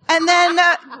 0. And then,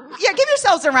 give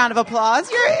yourselves a round of applause.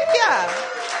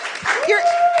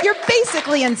 You're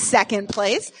basically in second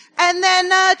place. And then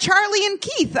Charlie and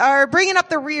Keith are bringing up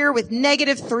the rear with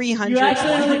negative 300. You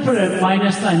accidentally put a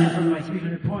minus sign in front of my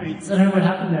 300 points. I don't know what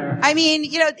happened there. I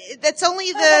mean, that's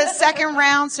only the second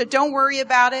round, so don't worry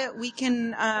about it. You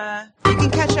can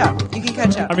catch up. You can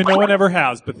catch up. I mean, no one ever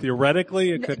has, but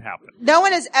theoretically it could happen. No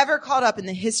one has ever caught up in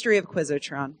the history of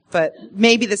Quizotron, but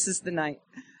maybe this is the night.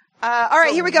 All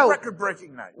right, here we go.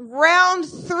 Record-breaking night. Round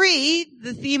 3.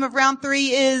 The theme of round 3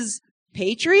 is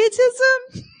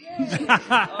patriotism?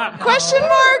 Question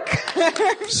mark?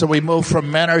 So we move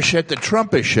from men are shit to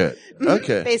Trump is shit.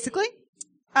 Okay. Basically.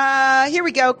 Here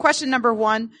we go. Question number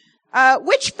 1.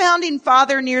 Which founding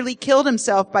father nearly killed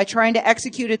himself by trying to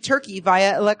execute a turkey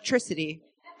via electricity?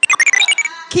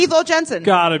 Keith L. Jensen.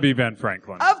 Gotta be Ben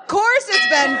Franklin. Of course it's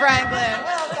Ben Franklin.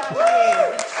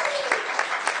 Well done, Keith.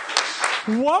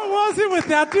 What was it with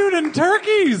that dude and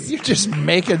turkeys? You're just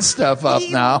making stuff up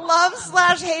now. He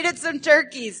loved/hated some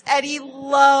turkeys, and he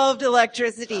loved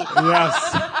electricity.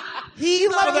 Yes. He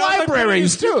loved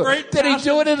Libraries, too. Did he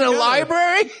do it in a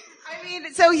library? I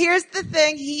mean, so here's the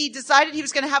thing. He decided he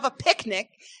was going to have a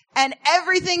picnic, and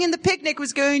everything in the picnic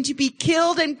was going to be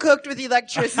killed and cooked with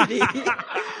electricity.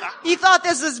 He thought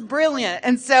this was brilliant,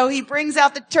 and so he brings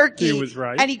out the turkey. He was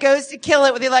right. And he goes to kill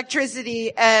it with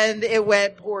electricity, and it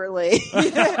went poorly.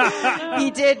 He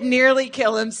did nearly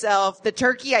kill himself. The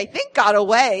turkey, I think, got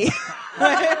away.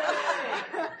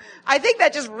 I think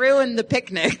that just ruined the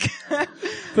picnic.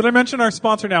 Did I mention our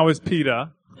sponsor now is PETA?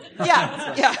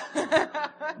 Yeah.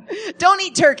 Don't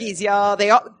eat turkeys, y'all.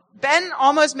 Ben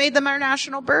almost made them our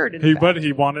national bird. But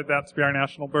he wanted that to be our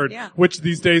national bird, Yeah. which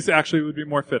these days actually would be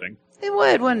more fitting. It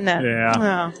would, wouldn't it?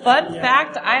 Yeah. Oh. Fun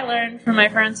fact I learned from my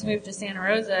friends who moved to Santa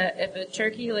Rosa, if a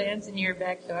turkey lands in your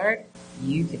backyard,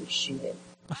 you can shoot it.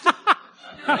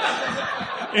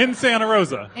 In Santa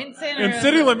Rosa. In Santa In Rosa.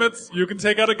 city limits, you can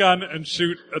take out a gun and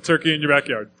shoot a turkey in your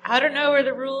backyard. I don't know where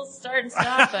the rules start and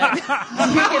stop, but you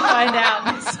can find out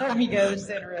next time you go to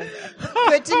Santa Rosa.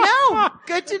 Good to know.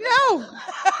 Good to know.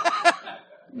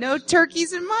 No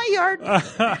turkeys in my yard. All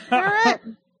right.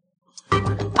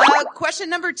 Question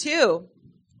number 2.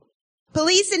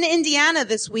 Police in Indiana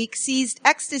this week seized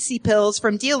ecstasy pills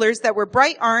from dealers that were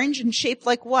bright orange and shaped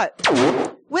like what?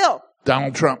 Will.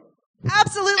 Donald Trump.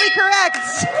 Absolutely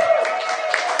correct.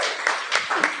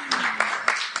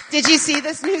 Did you see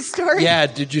this news story? Yeah,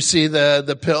 did you see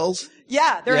the pills?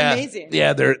 Yeah, they're amazing.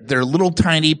 Yeah, they're little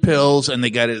tiny pills, and they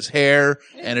got his hair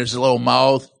and his little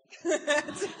mouth,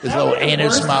 his little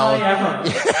anus Worst mouth. lie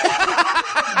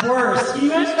ever. Worst. Can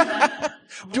you imagine that?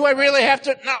 Do I really have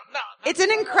to? No. It's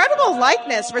an incredible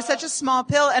likeness for such a small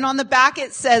pill, and on the back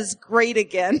it says "Great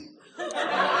Again."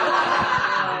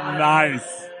 Nice.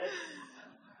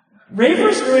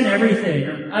 Ravers ruin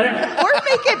everything. I don't know. Or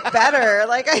make it better.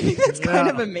 Like, I think that's kind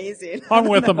of amazing. I'm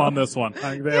with them on this one.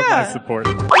 I think they have my support.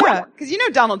 Yeah, because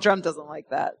Donald Trump doesn't like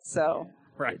that, so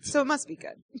Right. it must be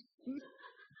good.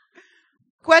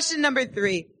 Question number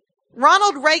 3.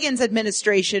 Ronald Reagan's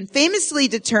administration famously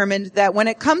determined that when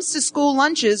it comes to school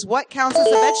lunches, what counts as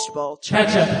a vegetable?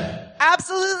 Ketchup.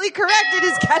 Absolutely correct. It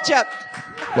is ketchup.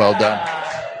 Well done.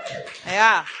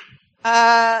 Yeah.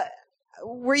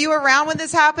 Were you around when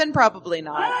this happened? Probably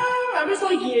not. I was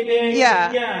like,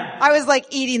 Yeah. I was like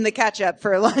eating the ketchup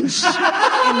for lunch in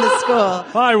the school.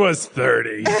 I was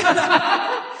 30.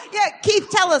 Yeah, Keith,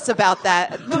 tell us about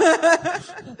that.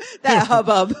 That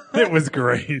hubbub. It was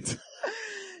great.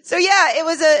 So yeah, it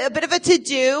was a bit of a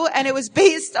to-do, and it was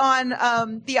based on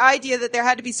the idea that there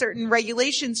had to be certain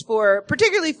regulations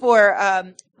particularly for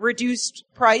reduced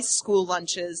price school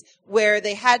lunches, where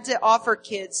they had to offer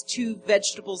kids 2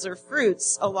 vegetables or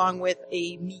fruits along with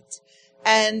a meat.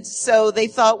 And so they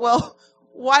thought, well,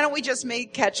 why don't we just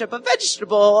make ketchup a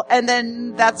vegetable? And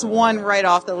then that's 1 right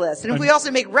off the list. And if we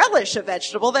also make relish a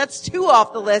vegetable, that's 2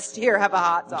 off the list. Here, have a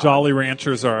hot dog. Jolly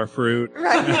Ranchers are a fruit.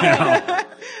 Right.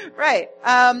 Right.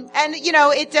 And you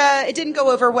know, it didn't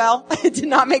go over well. It did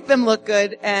not make them look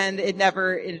good, and it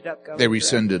never ended up going. They through.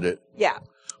 rescinded it. Yeah.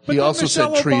 He then also said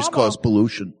Michelle trees Obama- cause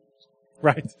pollution.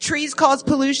 Right. Trees cause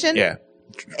pollution? Yeah.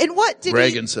 And what did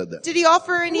Reagan said that. Did he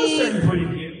offer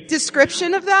any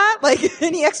description of that? Like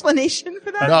any explanation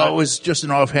for that? No, it was just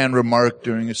an offhand remark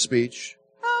during a speech.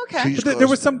 Oh, okay. Trees But there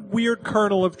was cause- some weird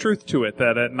kernel of truth to it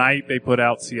that at night they put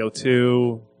out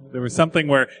CO2. There was something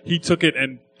where he took it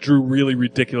and drew really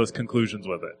ridiculous conclusions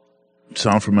with it.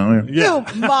 Sound familiar? Yeah.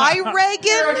 No, my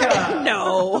Reagan?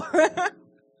 No.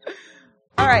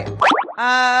 All right.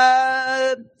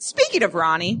 Speaking of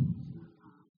Ronnie,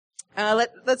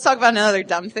 let's talk about another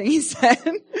dumb thing he said.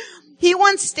 He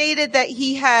once stated that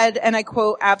he had, and I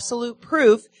quote, absolute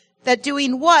proof that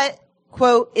doing what,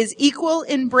 quote, is equal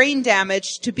in brain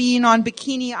damage to being on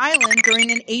Bikini Island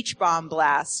during an H-bomb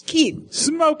blast. Keith.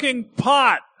 Smoking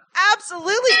pot.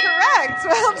 Absolutely correct.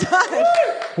 Well done.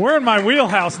 We're in my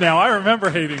wheelhouse now. I remember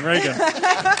hating Reagan.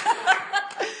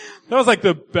 That was like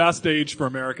the best age for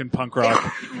American punk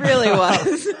rock. Really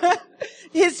was.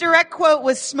 His direct quote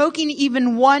was, smoking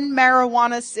even one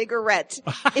marijuana cigarette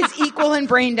is equal in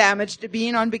brain damage to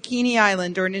being on Bikini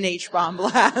Island during an H-bomb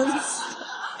blast.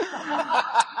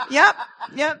 Yep.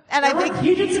 And I think,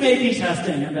 He did some A/B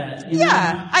testing, I bet.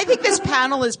 yeah, I think this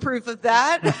panel is proof of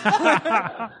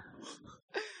that.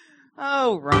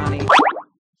 Oh, Ronnie.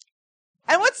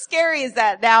 And what's scary is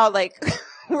that now, like,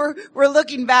 we're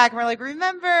looking back and we're like,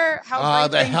 remember how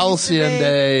the great things used to halcyon be?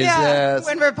 days, Yeah, yes.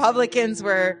 when Republicans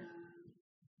were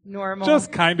normal.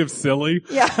 Just kind of silly.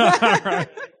 Yeah.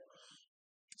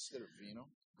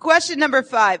 Question number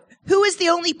 5. Who is the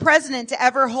only president to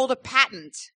ever hold a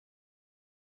patent?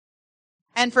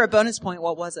 And for a bonus point,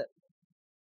 what was it?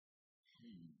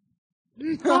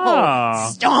 Ah.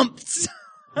 Stumped.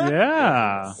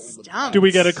 Yeah. Stumped. Do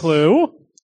we get a clue?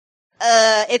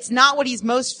 It's not what he's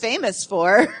most famous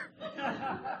for.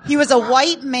 He was a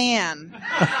white man.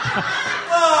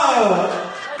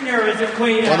 Narrows it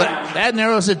way Well, down. that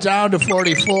narrows it down to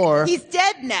 44. He's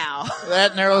dead now.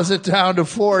 That narrows it down to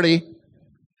 40.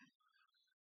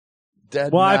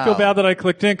 Dead Well, now. I feel bad that I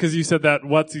clicked in because you said that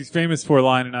what's he's famous for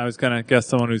line, and I was going to guess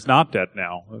someone who's not dead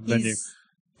now. And then He's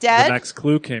the dead. next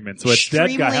clue came in. So it's dead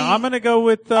guy. Extremely I'm going to go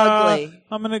with, ugly.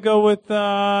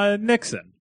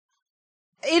 Nixon.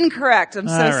 Incorrect. I'm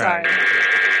so All right.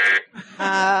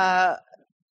 sorry.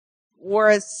 Wore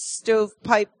a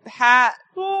stovepipe hat.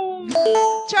 Charlie.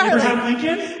 Abraham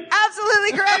Lincoln?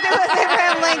 Absolutely correct. It was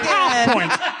Abraham Lincoln.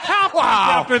 Points. Half points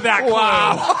after that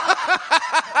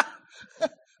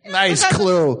clue. Nice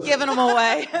clue. Giving them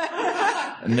away.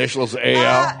 Initials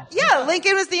AL. Yeah,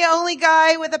 Lincoln was the only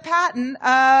guy with a patent,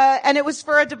 and it was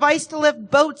for a device to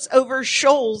lift boats over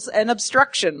shoals and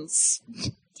obstructions.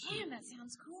 Damn, that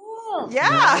sounds cool. Yeah.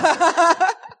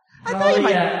 I thought you might.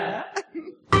 Yeah.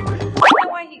 I don't know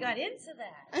why he got into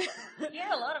that. He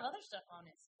had a lot of other stuff on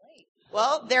his plate.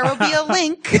 Well, there will be a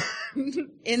link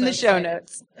in the show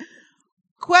notes.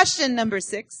 Question number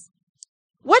 6.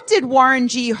 What did Warren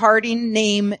G. Harding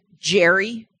name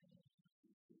Jerry?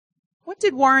 What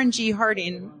did Warren G.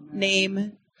 Harding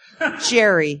name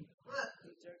Jerry?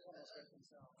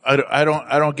 I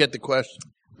don't get the question.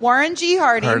 Warren G.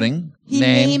 Harding. He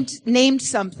Name. named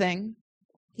something.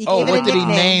 He Oh, gave it what a did he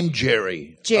nickname. name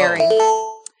Jerry? Jerry.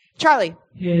 Oh. Charlie.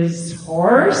 His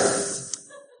horse?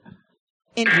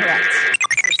 Incorrect.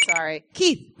 So sorry.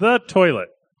 Keith. The toilet.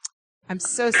 I'm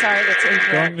so sorry. That's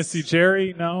incorrect. Going to see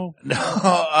Jerry? No.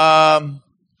 No.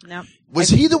 No. Was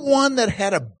he the one that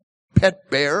had a pet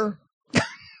bear?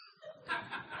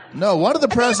 No, one of the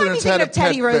presidents thinking had a of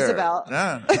Teddy pet bear. Roosevelt.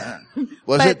 Yeah, yeah.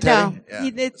 Was But it Teddy? no,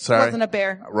 Yeah. it Sorry. wasn't a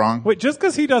bear. Wrong. Wait, just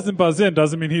because he doesn't buzz in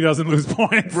doesn't mean he doesn't lose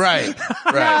points. Right.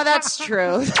 No, Right. that's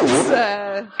true.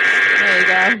 There you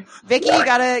go. Vicky, you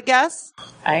got a guess?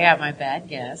 I got my bad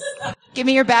guess. Give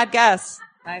me your bad guess.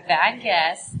 My bad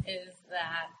guess is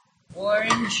that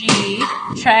Warren G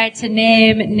tried to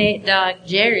name Nate Dogg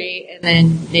Jerry, and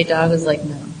then Nate Dogg was like,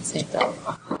 no, it's Nate Dogg.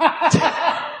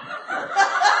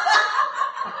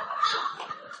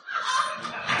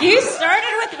 You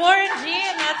started with Warren G,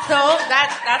 and that's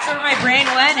where my brain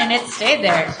went, and it stayed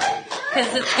there.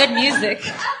 Because it's good music.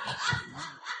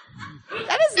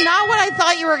 That is not what I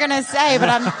thought you were going to say, but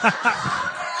I'm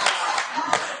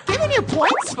giving you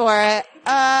points for it.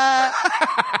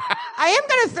 I am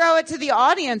going to throw it to the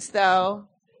audience, though.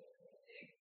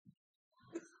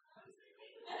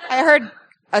 I heard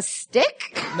a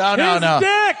stick? No.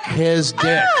 Dick! His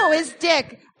dick. Oh, his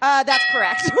dick. That's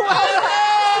correct.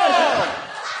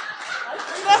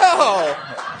 No.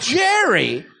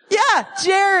 Jerry. Yeah,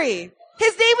 Jerry.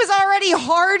 His name was already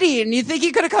Harding. You think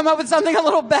he could have come up with something a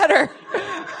little better?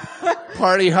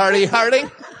 Party, hardy, harding.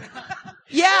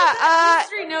 Yeah.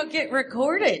 History note get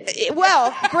recorded.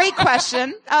 Well, great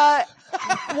question.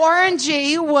 Warren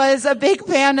G was a big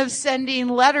fan of sending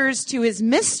letters to his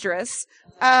mistress,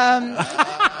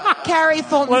 Carrie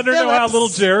Fulton Let her know how Phillips. little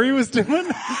Jerry was doing.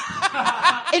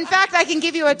 In fact, I can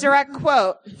give you a direct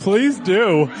quote. Please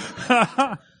do.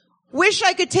 Wish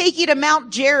I could take you to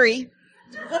Mount Jerry.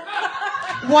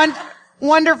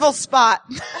 Wonderful spot.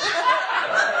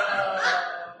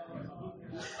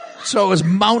 So it was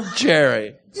Mount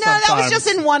Jerry. No, that was Sometimes. just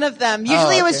in one of them.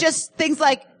 Usually it was okay. just things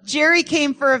like, Jerry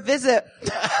came for a visit.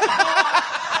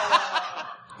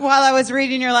 While I was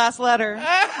reading your last letter.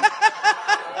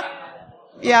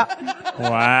 Yeah.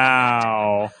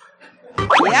 Wow.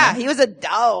 Yeah, he was a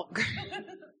dog.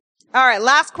 All right,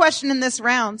 last question in this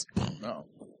round. No.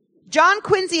 John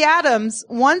Quincy Adams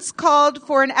once called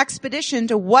for an expedition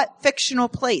to what fictional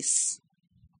place?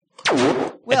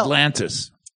 Will.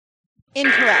 Atlantis.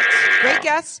 Incorrect. Great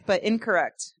guess, but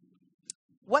incorrect.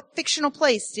 What fictional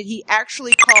place did he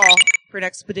actually call for an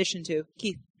expedition to?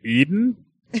 Keith. Eden?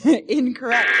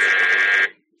 Incorrect.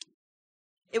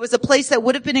 It was a place that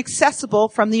would have been accessible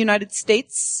from the United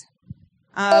States.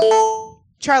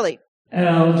 Charlie.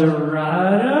 El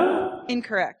Dorado?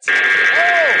 Incorrect.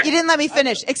 You didn't let me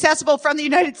finish. Accessible from the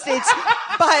United States,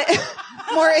 but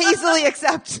more easily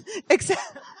accessible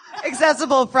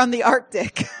from the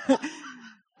Arctic.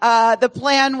 The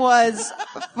plan was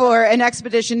for an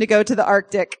expedition to go to the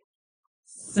Arctic.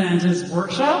 Santa's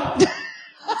Workshop?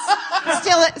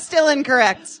 Still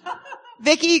incorrect.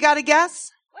 Vicky, you got a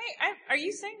guess? Wait, are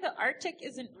you saying the Arctic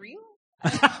isn't real?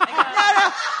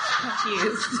 I got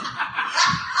confused.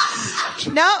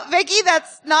 No, Vicky,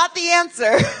 that's not the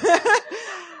answer.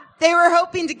 They were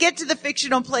hoping to get to the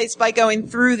fictional place by going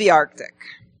through the Arctic.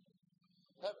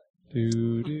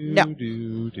 No.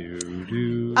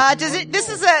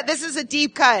 This is a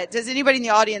deep cut. Does anybody in the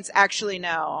audience actually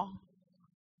know?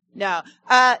 No.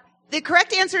 The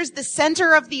correct answer is the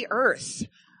center of the Earth.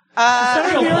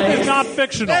 It's not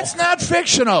fictional. That's not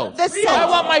fictional. The center- I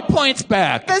want my points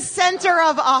back. The center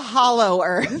of a hollow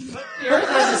Earth.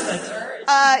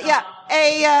 Yeah.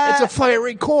 It's a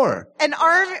fiery core. An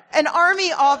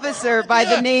army officer by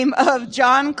the name of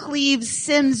John Cleves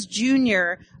Sims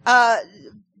Jr.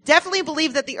 Definitely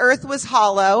believed that the Earth was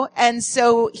hollow, and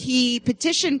so he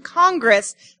petitioned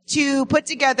Congress to put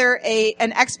together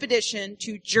an expedition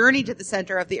to journey to the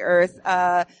center of the Earth,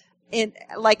 in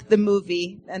like the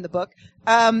movie and the book.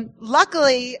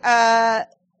 Luckily,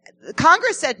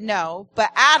 Congress said no,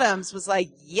 but Adams was like,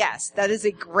 yes, that is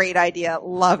a great idea.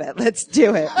 Love it. Let's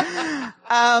do it.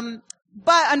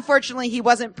 But unfortunately, he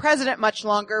wasn't president much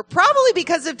longer, probably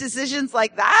because of decisions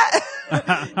like that.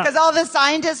 Because all the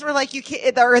scientists were like,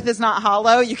 the Earth is not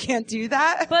hollow. You can't do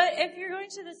that. But if you're going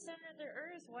to the center of the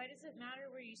Earth, why does it matter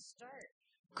where you start?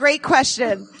 Great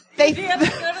question. You have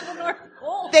to go to the North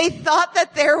Pole. They thought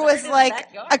that there was in the like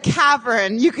backyard. a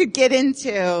cavern you could get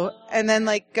into and then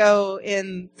like go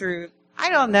in through, I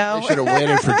don't know. They should have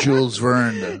waited for Jules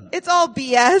Verne to... It's all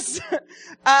BS.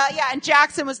 Yeah, and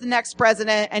Jackson was the next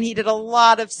president and he did a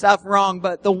lot of stuff wrong,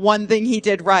 but the one thing he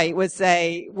did right was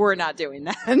say, we're not doing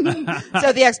that.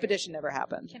 So the expedition never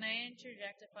happened. Can I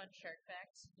interject a fun shark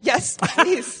fact? Yes,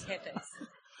 please. Okay, thanks.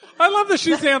 I love that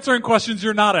she's answering questions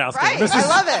you're not asking. Right. This I is,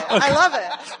 love it. I love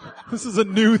it. This is a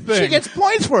new thing. She gets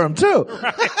points for him, too.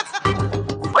 There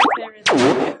is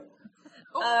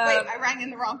Oh, wait, I rang in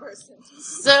the wrong person.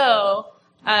 So,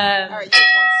 All right,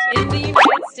 you in the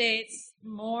United States,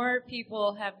 more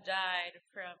people have died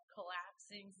from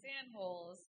collapsing sand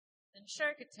holes than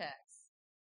shark attacks.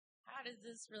 How does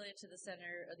this relate to the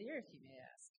center of the Earth, you may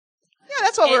ask? Yeah,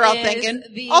 that's what we're all It is thinking.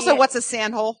 the- Also, what's a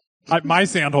sand hole? My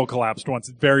sand hole collapsed once.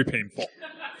 It's very painful.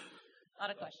 A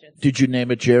lot of questions. Did you name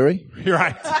it Jerry? You're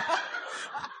right.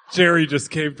 Jerry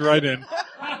just caved right in.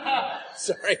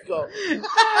 Sorry, go.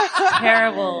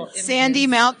 Terrible. Sandy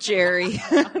Mount Jerry.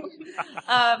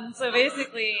 So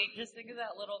basically, just think of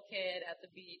that little kid at the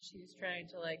beach who's trying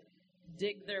to like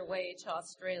dig their way to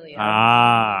Australia.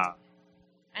 Ah.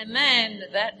 And then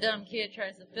that dumb kid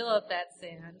tries to fill up that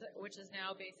sand, which is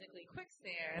now basically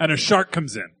quicksand. And a shark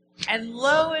comes in. And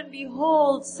lo and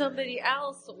behold, somebody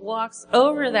else walks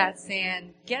over that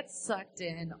sand, gets sucked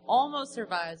in, almost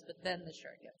survives, but then the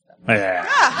shark gets them. Yeah.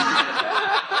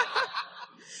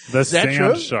 The that sand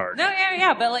true? shark. No,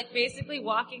 yeah, but like basically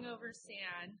walking over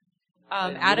sand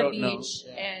at a don't know. beach,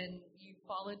 Yeah. and you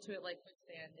fall into it like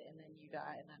quicksand, and then you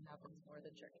die, and that happens more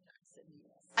than shark attacks in the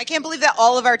U.S. I can't believe that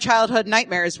all of our childhood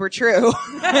nightmares were true.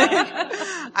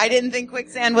 I didn't think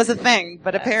quicksand was a thing,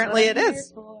 but apparently it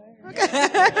is. For.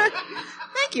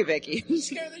 Thank Thank you, Vicky.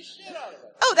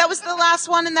 Oh, that was the last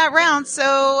one in that round.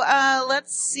 So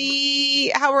let's see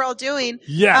how we're all doing.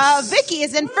 Yes. Vicky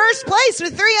is in first place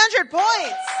with 300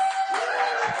 points.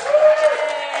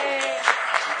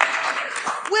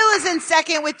 Will is in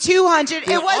second with 200.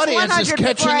 The It was audience 100 is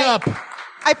catching before up.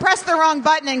 I pressed the wrong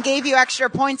button and gave you extra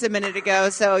points a minute ago,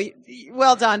 so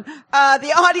well done.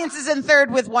 The audience is in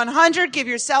third with 100. Give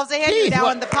yourselves a hand. You're now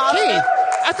in the positive. Keith,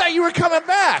 I thought you were coming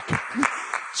back.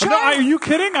 No, are you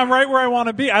kidding? I'm right where I want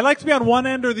to be. I like to be on one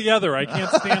end or the other. I can't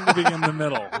stand to be in the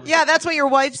middle. Yeah, that's what your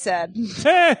wife said.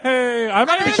 Hey, I'm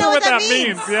not even sure what that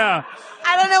means. Yeah.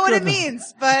 I don't know what it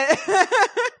means, but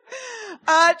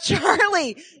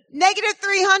Charlie, negative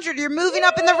 300. You're moving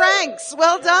up in the ranks.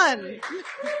 Well done.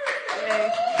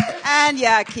 And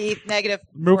yeah, Keith, negative.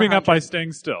 Moving 400. up by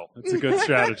staying still. It's a good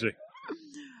strategy.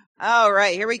 All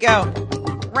right, here we go.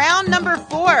 Round number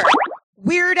 4.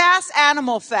 Weird ass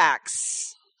animal facts.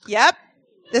 Yep.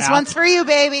 This one's for you,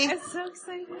 baby. I'm so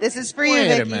excited. This is for you, Wait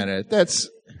Vicky. a minute. That's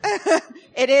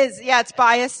It is. Yeah, it's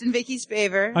biased in Vicky's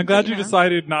favor. I'm glad you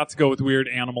decided not to go with weird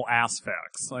animal ass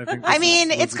facts. I think. I mean,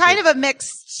 it's kind of a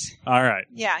mixed. All right.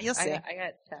 Yeah, you'll see. I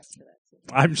got tests for that too.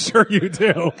 I'm sure you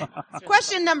do.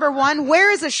 Question number 1.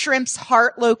 Where is a shrimp's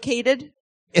heart located?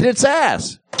 in its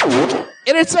ass.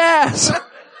 In its ass.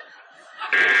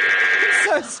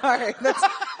 So sorry.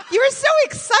 You were so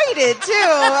excited, too.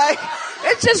 Like,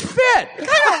 It just fit. I kind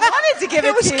of wanted to give it,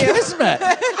 It was to you. kismet.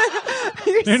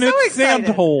 You're In so its excited. sand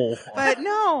hole. But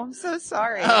no, I'm so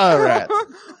sorry. All right.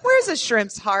 Where's a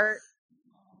shrimp's heart?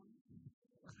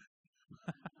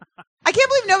 I can't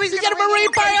believe nobody's got a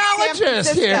marine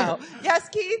biologist here. Yes,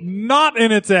 Keith? Not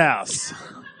in its ass.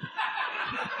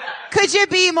 Could you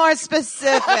be more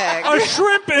specific? A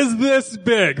shrimp is this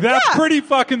big. That's Yeah. pretty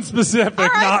fucking specific. All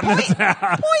right, not in its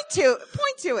ass. point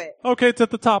to it. Okay, it's at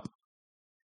the top.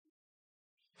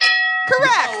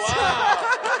 Correct.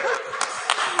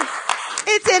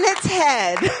 It's in its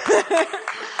head.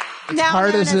 Now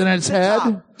heart known is as in its the head?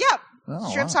 top. Yep.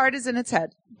 Oh, Shrimp's wow. heart is in its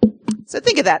head. So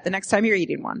think of that the next time you're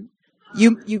eating one.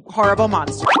 You horrible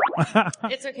monster.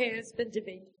 It's okay. It's been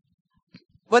debated.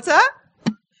 What's that?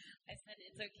 I said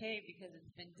it's okay because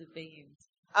it's been debated.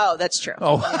 Oh, that's true.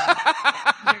 Oh,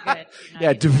 You're good. You're yeah.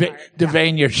 not even hard.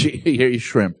 Devein your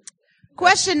shrimp.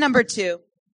 Question number 2.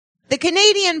 The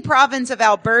Canadian province of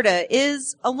Alberta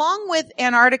is, along with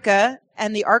Antarctica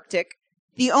and the Arctic,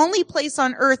 the only place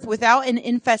on Earth without an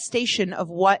infestation of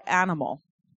what animal?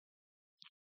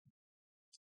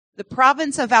 The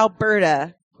province of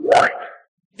Alberta.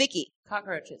 Vicky.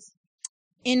 Cockroaches.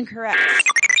 Incorrect.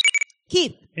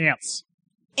 Keith. Ants.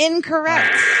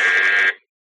 Incorrect.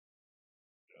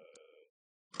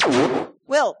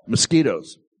 Will.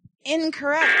 Mosquitoes.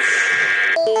 Incorrect.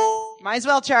 Might as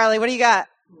well, Charlie. What do you got?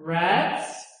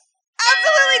 Rats?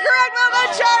 Absolutely correct. Well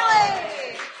done, Charlie.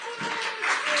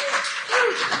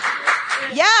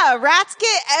 Yeah, rats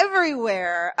get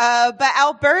everywhere. But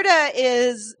Alberta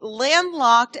is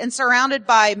landlocked and surrounded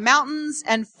by mountains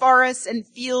and forests and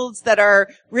fields that are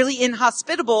really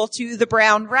inhospitable to the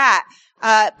brown rat.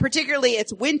 Particularly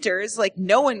its winters, like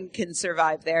no one can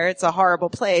survive there. It's a horrible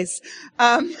place.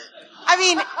 I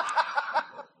mean,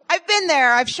 I've been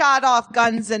there. I've shot off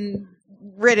guns and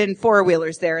ridden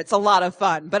four-wheelers there. It's a lot of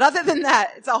fun. But other than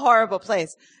that, it's a horrible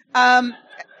place.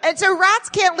 And so rats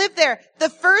can't live there. The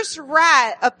first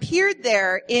rat appeared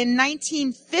there in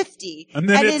 1950. And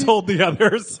then it told the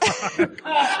others.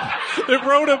 It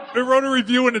wrote a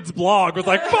review in its blog. It was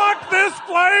like, fuck this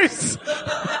place!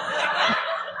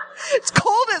 It's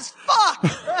cold as fuck.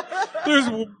 There's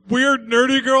weird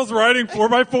nerdy girls riding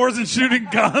 4x4s and shooting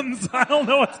guns. I don't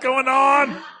know what's going on.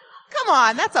 Come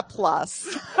on, that's a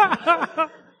plus.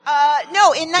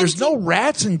 No, There's no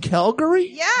rats in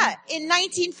Calgary? Yeah, in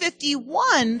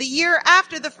 1951, the year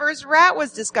after the first rat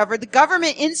was discovered, the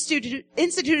government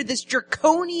instituted this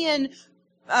draconian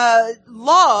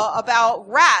law about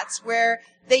rats where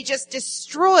they just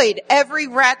destroyed every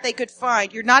rat they could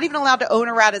find. You're not even allowed to own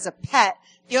a rat as a pet.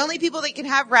 The only people that can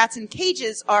have rats in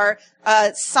cages are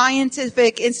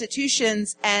scientific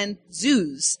institutions and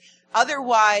zoos.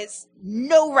 Otherwise,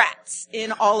 no rats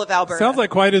in all of Alberta. Sounds like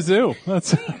quite a zoo. That's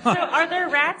So are there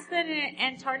rats then in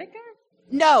Antarctica?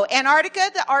 No,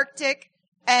 Antarctica, the Arctic,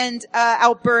 and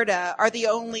Alberta are the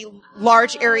only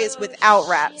large areas without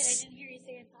rats. I didn't hear you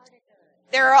say Antarctica.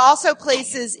 There are also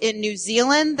places in New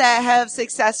Zealand that have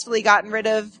successfully gotten rid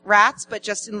of rats, but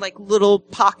just in like little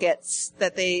pockets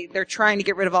that they're trying to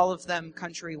get rid of all of them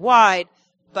countrywide,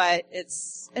 but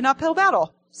it's an uphill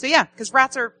battle. So yeah, because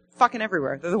rats are fucking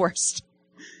everywhere. They're the worst.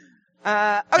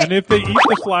 Okay. And if they eat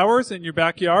the flowers in your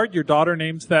backyard, your daughter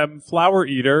names them Flower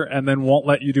Eater and then won't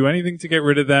let you do anything to get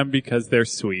rid of them because they're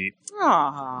sweet.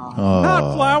 Aww.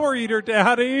 Not Flower Eater,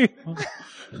 Daddy.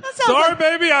 Sorry,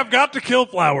 baby, I've got to kill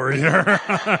Flower Eater.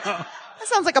 That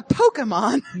sounds like a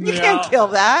Pokemon. You Yeah. can't kill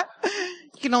that.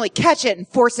 You can only catch it and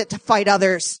force it to fight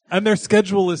others. And their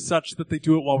schedule is such that they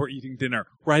do it while we're eating dinner,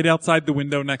 right outside the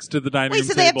window next to the dining Wait, room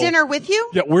so table. they have dinner with you?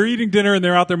 Yeah, we're eating dinner and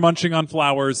they're out there munching on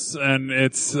flowers, and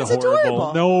it's That's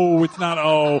horrible. adorable. No, it's not.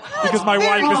 Oh, because my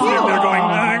very wife is sitting there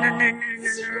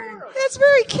cute. going. That's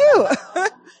very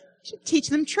cute. Should teach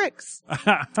them tricks.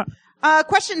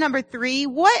 Question number 3.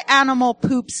 What animal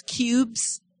poops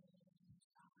cubes?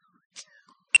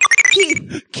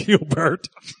 Keith. Gilbert.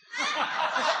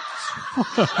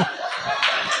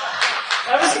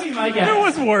 That was gonna be my guess. It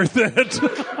was worth it.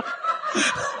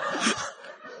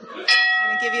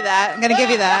 I'm going to give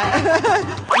you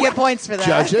that. You get points for that.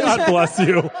 Judges? God bless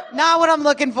you. Not what I'm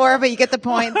looking for, but you get the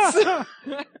points.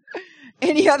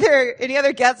 Any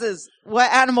other guesses?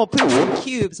 What animal poops in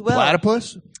cubes? Will?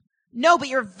 Platypus? No, but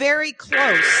you're very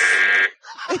close.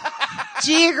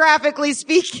 Geographically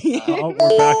speaking. Oh,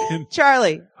 we're back in.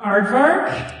 Charlie.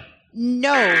 Aardvark?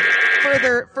 No.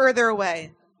 Further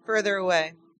away. Further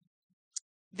away.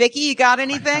 Vicky, you got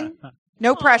anything?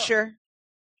 No pressure.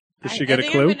 Does she get a I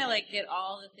clue? think I'm going to get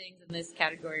all the things in this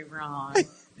category wrong.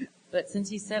 But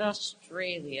since you said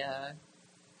Australia.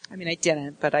 I mean, I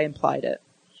didn't, but I implied it.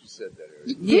 She said that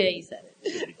earlier. Yeah, you said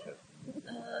it.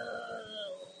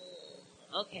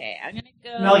 Okay, I'm going to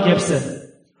go. Mel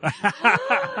Gibson.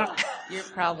 You're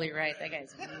probably right. That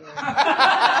guy's weird.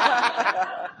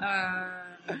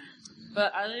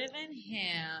 But other than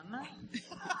him,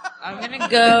 I'm going to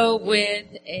go with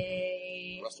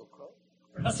a... Russell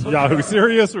Crowe? Yahoo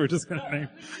serious? We're just gonna name.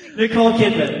 Nicole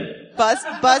Kidman. Buzz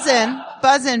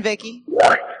in, Vicky.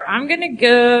 I'm going to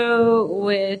go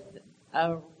with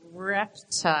a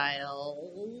reptile.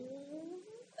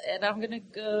 And I'm going to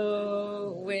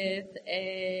go with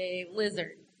a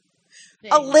lizard.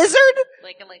 A lizard?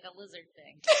 Like a lizard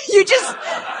thing. You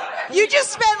just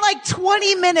spent like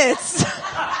 20 minutes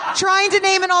trying to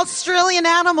name an Australian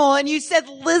animal and you said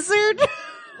lizard?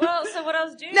 Well, so what I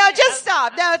was doing... No, just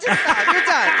stop. No, just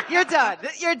stop. You're done.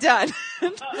 You're done.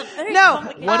 No.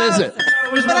 What is it?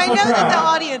 It was But I know Russell that the Crowe.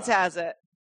 audience has it.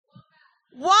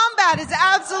 Wombat is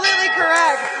absolutely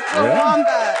correct. It's a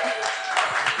wombat.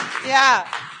 Yeah.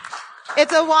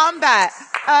 It's a wombat.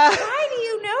 Why do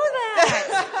you know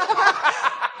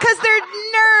that? Cause they're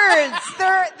nerds.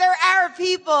 They're our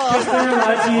people. They're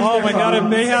allowed to use Oh their my God! If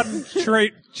phones. they hadn't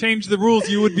changed the rules,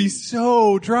 you would be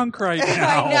so drunk right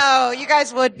now. I know. You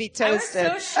guys would be I was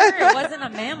toasted. so sure it wasn't a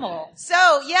mammal.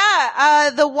 So yeah,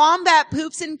 the wombat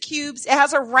poops in cubes. It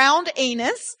has a round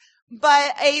anus,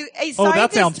 but a Oh,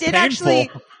 that scientist sounds did painful. actually.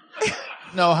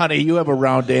 No, honey, you have a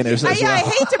round anus as I well.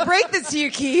 hate to break this to you,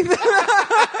 Keith.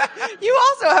 You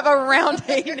also have a round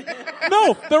anus.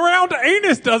 No, the round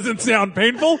anus doesn't sound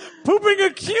painful. Pooping a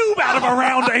cube out of a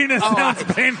round anus sounds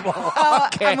painful.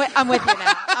 Okay. I'm with you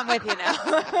now. I'm with you now.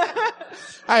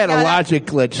 I had No, a that- logic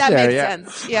glitch That there, makes yeah.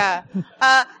 sense. Yeah.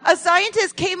 A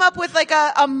scientist came up with like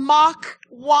a mock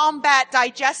wombat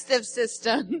digestive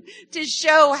system to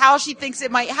show how she thinks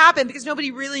it might happen because nobody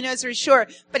really knows for sure.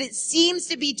 But it seems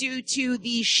to be due to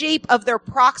the shape of their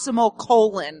proximal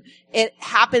colon. It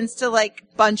happens to like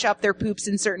bunch up their poops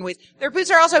in certain ways. Their poops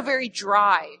are also very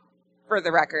dry. For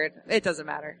the record, it doesn't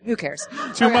matter. Who cares?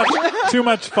 Too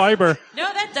much fiber. No,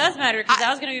 that does matter because that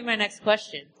was going to be my next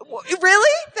question.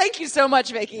 Really? Thank you so much,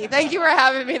 Vicky. Thank you for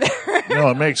having me there. No,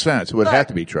 it makes sense. It would have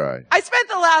to be tried. I spent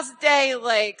the last day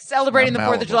like celebrating the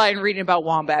Not 4th of July and reading about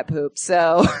wombat poop.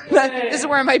 So this is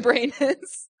where my brain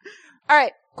is. All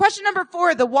right. Question number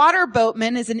 4. The water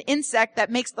boatman is an insect that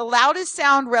makes the loudest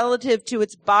sound relative to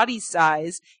its body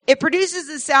size. It produces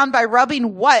the sound by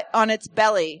rubbing what on its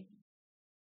belly?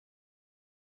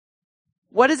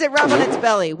 What does it rub on its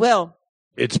belly? Will?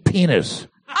 It's penis.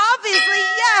 Obviously,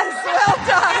 yes. Well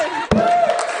done.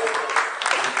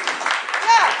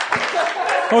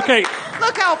 Yeah. Okay,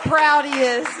 Look how proud he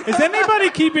is. is anybody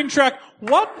keeping track?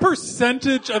 What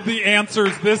percentage of the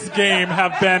answers this game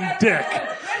have been dick?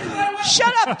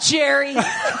 Shut up, Jerry.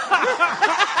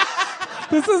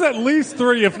 This is at least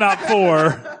 3, if not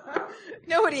 4.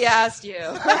 Nobody asked you.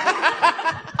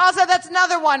 Also, that's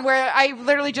another one where I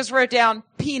literally just wrote down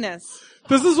penis.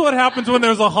 This is what happens when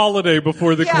there's a holiday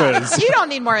before the quiz. You don't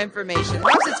need more information.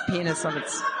 What's its penis on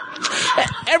its...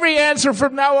 Every answer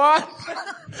from now on,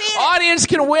 audience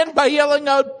can win by yelling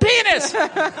out penis.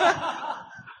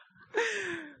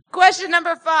 Question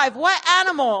number 5. What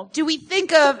animal do we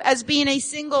think of as being a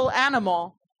single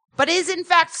animal? but is in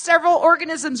fact several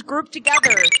organisms grouped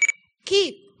together.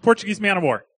 Keith. Portuguese man of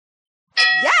war.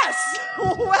 Yes!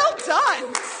 Well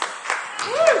done.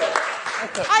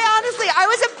 I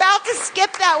was about to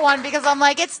skip that one because I'm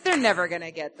like, they're never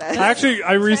gonna get that. Actually,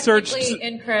 I researched. Technically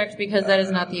incorrect because that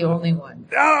is not the only one.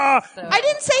 Ah! So. I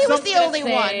didn't say it was the only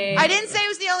say- one. I didn't say it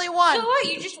was the only one. So what?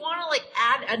 You just want to like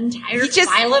add an entire You just-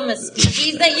 phylum of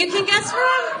species that you can guess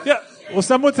from? Yeah. Well,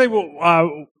 some would say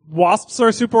wasps are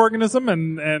a superorganism,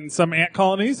 and some ant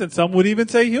colonies, and some would even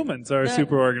say humans are a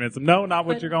superorganism. No, not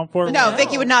what you're going for. No,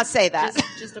 Vicky would not say that.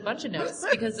 Just a bunch of notes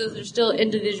because those are still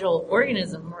individual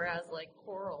organisms, whereas like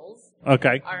corals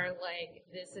Okay. are like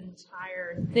this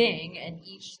entire thing, and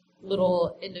each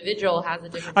little individual has a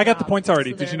different. I got the job. points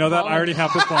already. So Did they're you know that? I already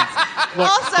have the points. Look,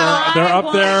 Also, they're I up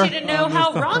want there. you to know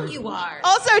how wrong you are.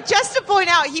 Also, just to point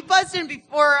out, he buzzed in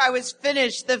before I was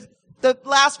finished. The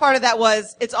last part of that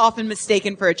was, it's often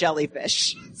mistaken for a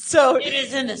jellyfish. So, It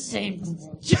is in the same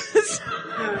group. just,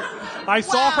 I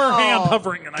saw her Wow. hand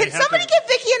hovering, and I can had somebody to. get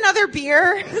Vicky another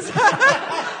beer? Is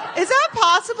that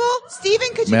possible? Steven,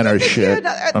 could you Men give are Vicky shit.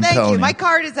 another? I'm Thank telling you. you. My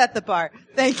card is at the bar.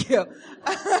 Thank you.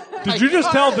 Did you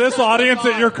just tell this audience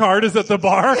that your card is at the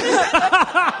bar?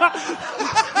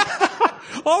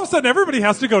 All of a sudden, everybody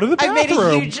has to go to the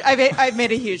bathroom. I've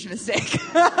made a huge mistake.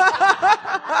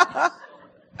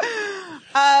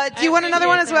 Do you want another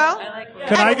one as well?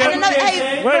 Can I get? And another,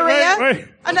 hey, wait, Maria. wait.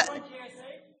 ano-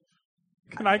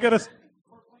 Can I get a?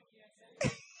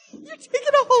 You're taking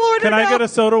a whole order Can I now. get a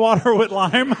soda water with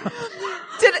lime?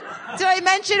 Did I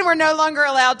mention we're no longer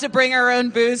allowed to bring our own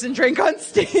booze and drink on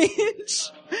stage?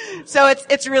 So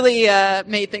it's really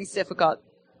made things difficult.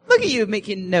 Look at you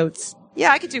making notes.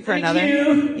 Yeah, I could do for another.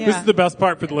 Yeah. This is the best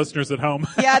part for the listeners at home.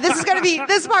 Yeah,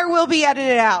 this part will be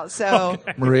edited out. So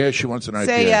Maria, she wants an IPA.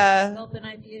 say Help an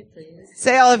IPA, please.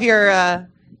 say all of your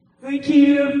Thank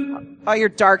you. all your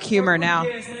dark humor now.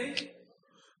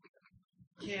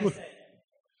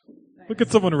 Look at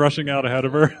someone rushing out ahead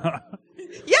of her.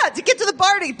 Yeah, to get to the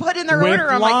bar to put in their with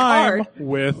order on my lime. card.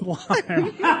 With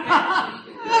lime.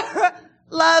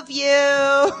 Love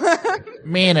you.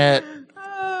 Mean it.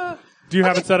 Do you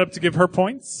have it set up to give her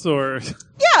points, or?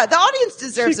 Yeah, the audience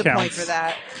deserves She a point counts. for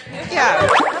that.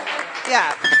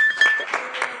 Yeah.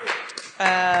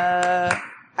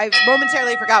 I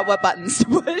momentarily forgot what buttons to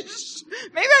push.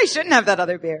 Maybe I shouldn't have that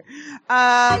other beer.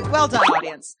 Well done,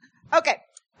 audience. Okay.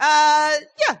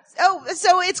 Yeah. Oh,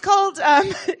 so it's called a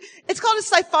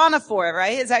siphonophore,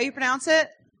 right? Is that how you pronounce it?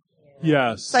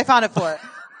 Yes. Siphonophore.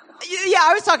 Yeah,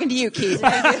 I was talking to you, Keith.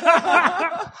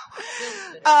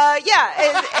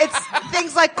 It's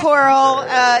things like coral.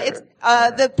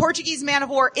 The Portuguese man of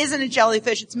war isn't a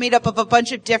jellyfish. It's made up of a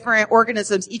bunch of different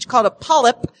organisms, each called a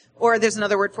polyp, or there's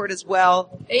another word for it as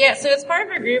well. Yeah, so it's part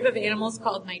of a group of animals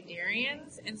called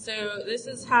cnidarians, and so this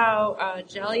is how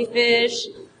jellyfish,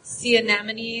 sea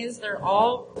anemones, they're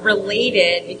all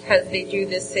related because they do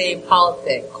this same polyp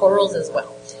thing, corals as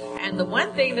well. And the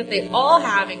one thing that they all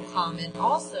have in common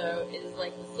also is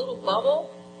like this little bubble,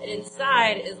 and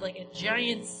inside is like a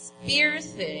giant spears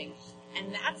thing.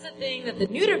 And that's the thing that the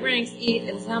nudibranchs eat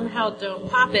and somehow don't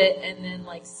pop it and then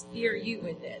like spear you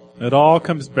with it. It all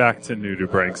comes back to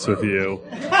nudibranchs with you.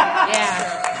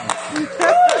 Yeah.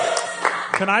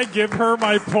 Can I give her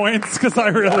my points? Because I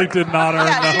really did not earn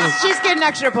Yeah, those. she's getting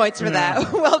extra points for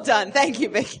that. Well done. Thank you,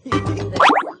 Vicky.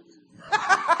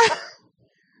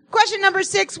 Question number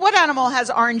 6. What animal has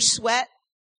orange sweat?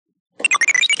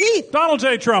 Keith. Donald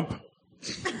J. Trump.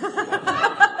 That's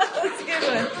a good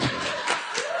one.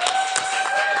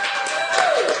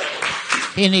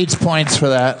 He needs points for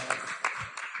that.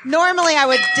 Normally I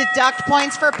would deduct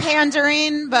points for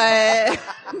pandering, but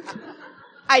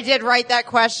I did write that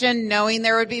question knowing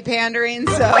there would be pandering,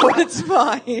 so it's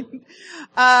fine.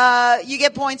 You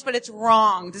get points, but it's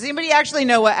wrong. Does anybody actually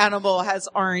know what animal has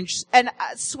orange? And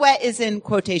sweat is in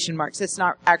quotation marks. It's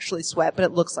not actually sweat, but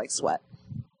it looks like sweat.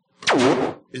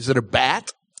 Is it a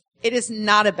bat? It is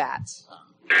not a bat.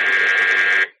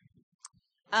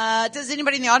 Does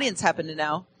anybody in the audience happen to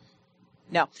know?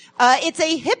 No. It's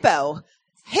a hippo.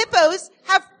 Hippos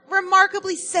have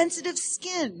remarkably sensitive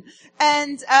skin,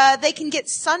 and they can get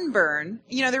sunburn.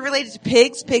 You know, they're related to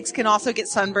pigs. Pigs can also get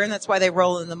sunburn. That's why they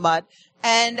roll in the mud.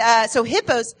 And so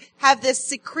hippos have this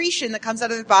secretion that comes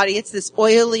out of their body. It's this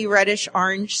oily, reddish,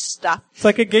 orange stuff. It's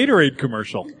like a Gatorade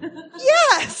commercial.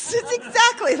 Yes, it's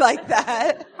exactly like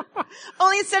that.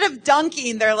 Only instead of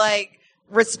dunking, they're like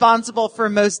responsible for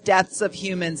most deaths of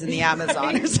humans in the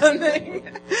Amazon or something.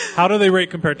 How do they rate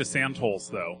compared to sand holes,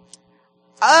 though?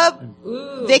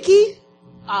 Ooh. Vicky?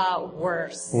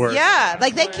 Worse. Worse. Yeah,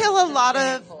 like they kill a lot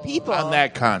of people. On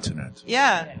that continent.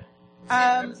 Yeah.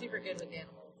 I'm super good with animals.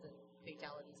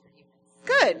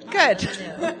 Good.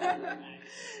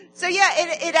 So yeah,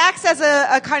 it acts as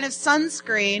a kind of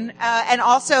sunscreen, and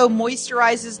also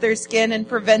moisturizes their skin and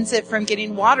prevents it from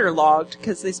getting waterlogged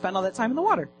because they spend all that time in the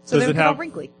water. So Does they it get all have?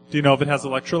 wrinkly. Do you know if it has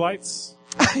electrolytes?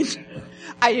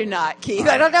 I do not, Keith.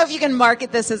 I don't know if you can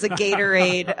market this as a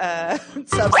Gatorade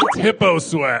substitute. Hippo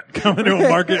sweat coming to a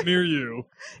market near you.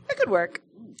 It could work.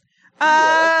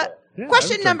 I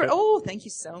Question would number. drink it. Oh, thank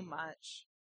you so much.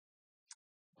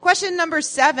 Question number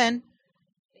 7.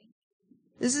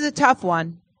 This is a tough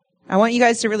one. I want you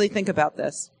guys to really think about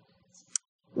this.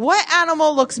 What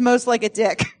animal looks most like a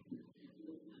dick?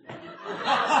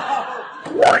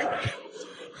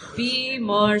 Be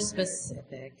more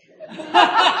specific.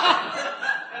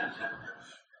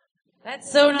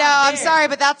 That's so not No, I'm fair. sorry,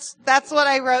 but that's what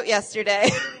I wrote yesterday.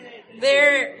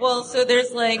 So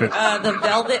there's like the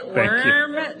velvet Thank you.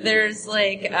 worm. There's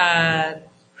like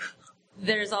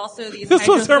there's also these. This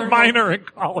was her hydrothermal minor in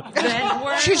college. vent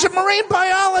worms. She's a marine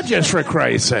biologist, for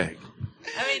Christ's sake.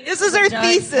 I mean, This is her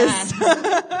giant thesis.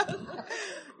 fan.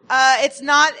 It's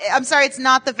not. I'm sorry, it's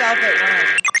not the velvet worm.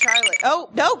 Charlie. Oh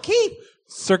no, Keith.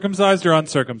 Circumcised or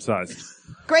uncircumcised?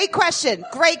 Great question.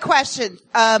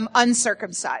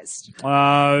 Uncircumcised.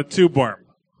 Tube worm.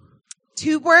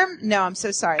 Tube worm? No, I'm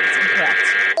so sorry. That's incorrect.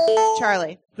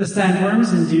 Charlie. The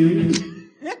sandworms in Dune.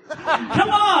 Come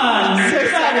on! Think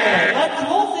about it. That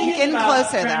whole thing You're is getting about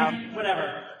closer, trying-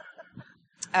 Whatever.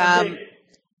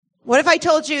 What if I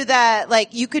told you that,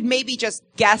 like, you could maybe just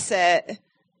guess it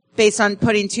based on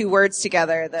putting 2 words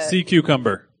together? Sea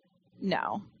cucumber.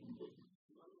 No.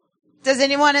 Does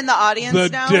anyone in the audience The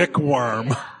know? dick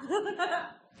worm.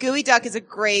 Gooey duck is a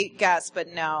great guess, but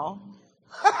no.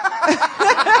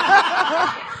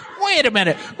 Wait a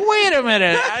minute.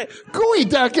 Gooey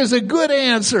duck is a good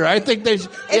answer. I think they.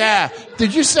 Yeah.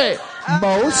 Did you say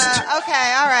most?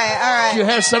 Okay, all right. Do you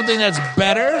have something that's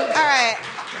better? All right.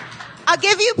 I'll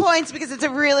give you points because it's a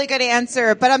really good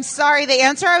answer, but I'm sorry. The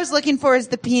answer I was looking for is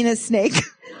the penis snake.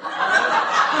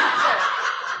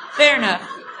 Fair enough.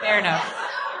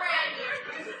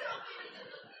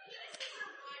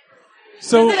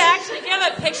 So, Does it actually give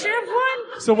a picture of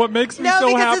one? so what makes me No, so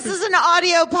because happy? this is an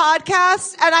audio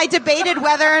podcast, and I debated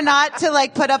whether or not to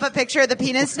like put up a picture of the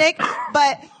penis snake,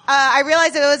 but I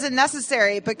realized it wasn't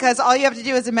necessary because all you have to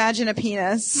do is imagine a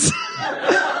penis,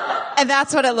 and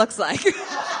that's what it looks like.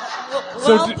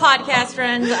 Well, podcast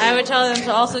friends, I would tell them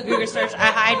to also Google search a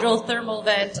hydrothermal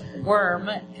vent worm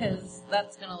because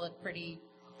that's going to look pretty.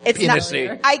 It's Penis not.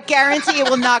 snake. I guarantee it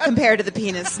will not compare to the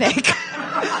penis snake.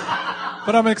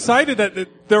 But I'm excited that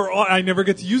I never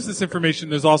get to use this information.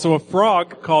 There's also a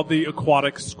frog called the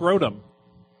aquatic scrotum.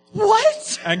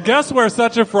 What? And guess where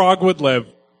such a frog would live?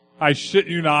 I shit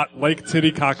you not, Lake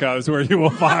Titicaca is where you will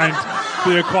find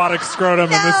the aquatic scrotum,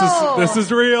 No. and this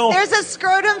is real. There's a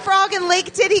scrotum frog in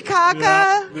Lake Titicaca.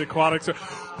 Yeah, the aquatic scrotum.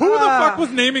 Who the fuck was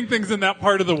naming things in that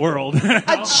part of the world?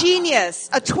 A genius.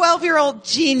 A 12-year-old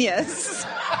genius.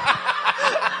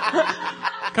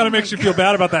 Kind of makes you feel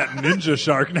bad about that ninja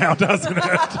shark now, doesn't it?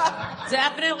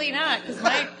 Definitely not, because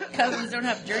my cousins don't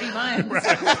have dirty minds.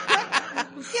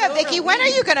 Yeah, Vicky, when are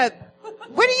you gonna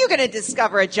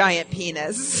discover a giant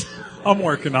penis? I'm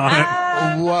working on it.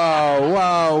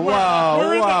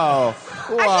 Whoa.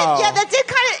 Actually, yeah, that did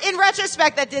kind of, in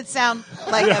retrospect, that did sound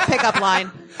like a pickup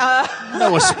line.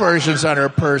 No aspersions on her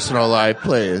personal life,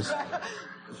 please.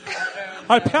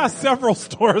 I passed several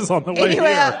stores on the way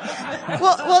Anyway, here.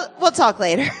 we'll talk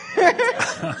later.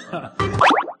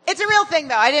 It's a real thing,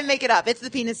 though. I didn't make it up. It's the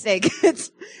penis snake. It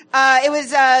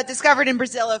was discovered in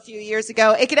Brazil a few years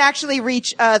ago. It could actually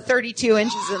reach 32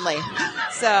 inches in length.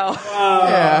 So,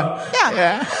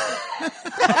 yeah.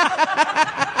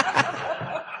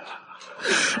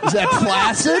 Is that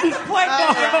flaccid?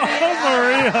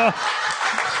 Maria.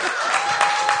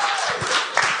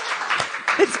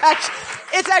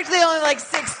 It's actually only like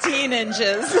 16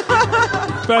 inches.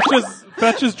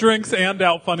 Fetches drinks and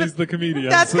out funnies the comedian.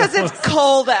 That's because it's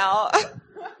cold out.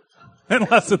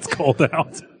 Unless it's cold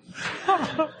out.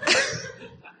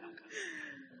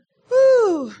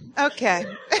 Whew. Okay.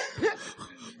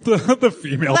 The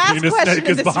female Last penis question snake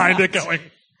in is this behind it round. going,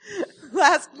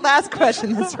 Last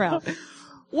question this round.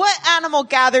 What animal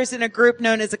gathers in a group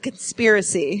known as a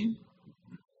conspiracy?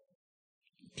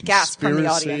 Gasp from the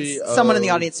Conspiracy audience. Someone in the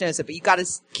of- audience knows it, but you got to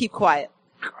keep quiet.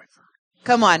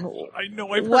 Come on. I know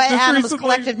I've heard What this animal's recently.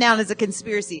 collective noun is a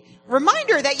conspiracy?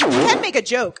 Reminder that you can make a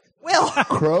joke. Will.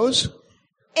 Crows?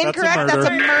 Incorrect. That's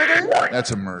a murder.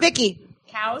 That's a murder. Vicky.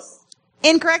 Cows?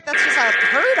 Incorrect. That's just a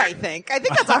herd, I think. I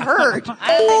think that's a herd.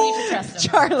 I don't think you should trust them.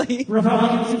 Charlie.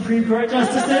 Republican Supreme Court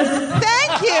justices.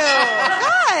 Thank you.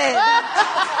 Good.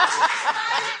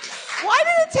 Why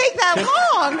did it take that that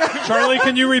long. Charlie,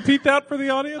 can you repeat that for the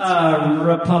audience?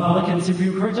 Republican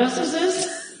Supreme Court justices?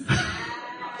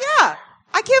 Yeah.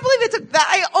 I can't believe it took that.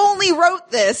 I only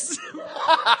wrote this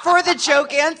for the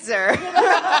joke answer.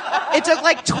 It took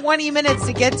like 20 minutes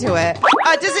to get to it.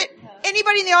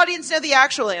 Anybody in the audience know the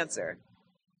actual answer?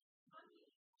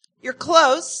 You're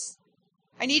close.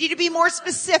 I need you to be more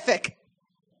specific.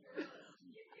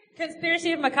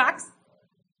 Conspiracy of macaques?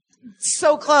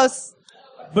 So close.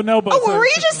 But no, but Were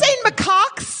you just saying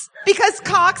macaques? Because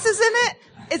Cox is in it?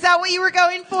 Is that what you were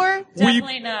going for?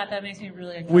 Definitely not. That makes me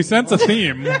really uncomfortable. we sense a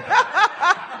theme.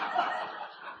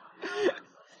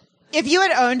 If you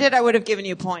had owned it, I would have given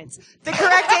you points. The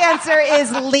correct answer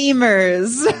is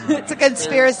lemurs. It's a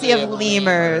conspiracy of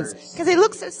lemurs. Because they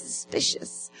look so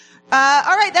suspicious. All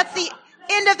right, that's the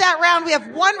end of that round. We have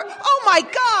one. Oh my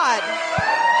God!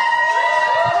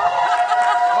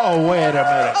 Oh, wait a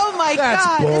minute. Oh my That's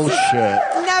God! bullshit. This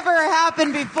has never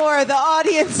happened before. The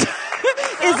audience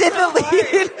is in the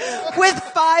lead with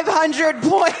 500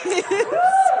 points.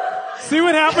 See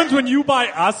what happens when you buy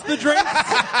us the drinks?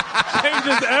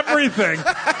 Changes everything.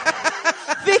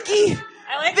 Vicky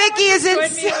is in.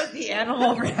 with the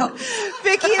animal realm.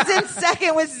 Vicky is in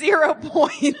second with 0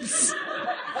 points.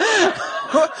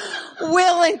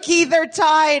 Will and Keith are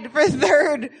tied for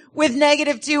third with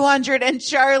 -200, and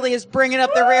Charlie is bringing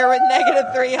up the rear with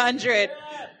 -300.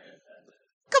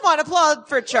 Come on, applaud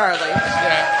for Charlie.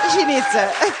 She needs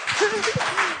it.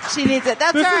 She needs it.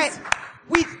 That's all right.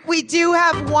 We do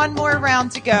have one more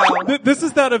round to go. This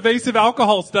is that evasive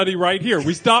alcohol study right here.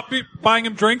 We stop buying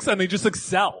them drinks and they just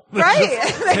excel. They Right.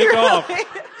 just take off.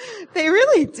 They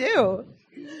really do.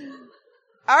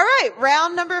 All right,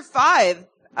 round number 5.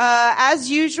 As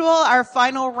usual, our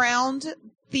final round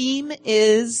theme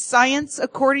is science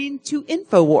according to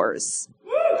InfoWars.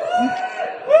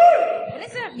 What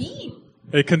does that mean?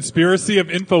 A conspiracy of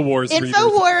InfoWars.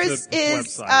 InfoWars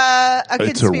is a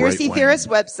conspiracy right-wing. theorist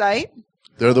website.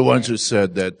 They're the ones who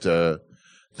said that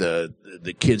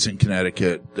the kids in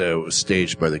Connecticut was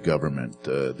staged by the government,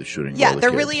 the shooting. Yeah, of all the they're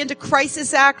kids. really into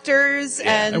crisis actors,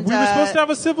 and And we were supposed to have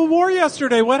a civil war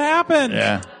yesterday. What happened?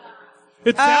 Yeah.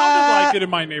 It sounded like it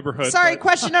in my neighborhood. Sorry, but-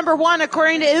 question number 1.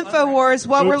 According to InfoWars,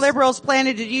 what were Oops. liberals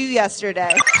planning to do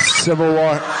yesterday? Civil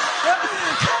War.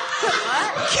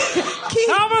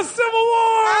 Have a civil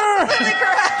war! Absolutely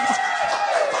correct.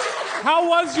 How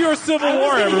was your civil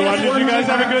war, everyone? Did you guys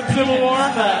have a good civil war?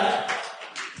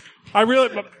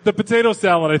 The potato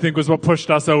salad, I think, was what pushed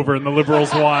us over and the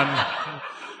liberals won.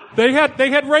 They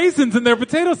had raisins in their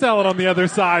potato salad on the other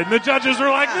side, and the judges were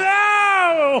like,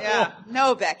 no! Yeah.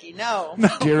 No, Becky, no.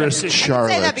 Dearest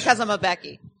Charlotte. Say that because I'm a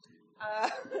Becky.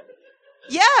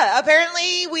 Yeah,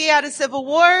 apparently we had a civil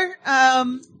war.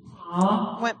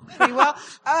 Went pretty well.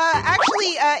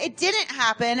 Actually, it didn't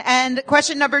happen. And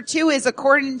question number 2 is,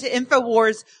 according to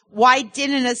InfoWars, why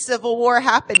didn't a civil war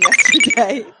happen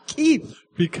yesterday? Keith.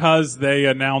 Because they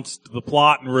announced the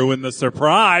plot and ruined the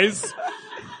surprise.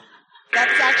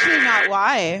 That's actually not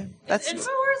why. That's Is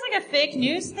InfoWars like a fake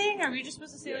news thing? Or are we just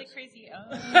supposed to say like crazy?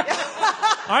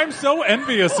 I'm so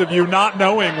envious of you not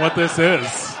knowing what this is.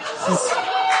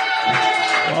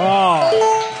 Oh.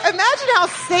 Imagine how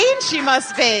sane she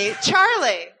must be.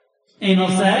 Charlie. Anal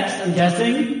sex, I'm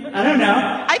guessing. I don't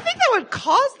know. I think that would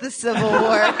cause the civil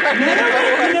war.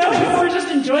 No, people were just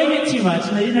enjoying it too much,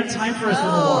 and they didn't have time for a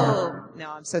civil war. Oh,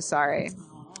 no, I'm so sorry.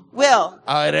 Will.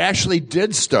 It actually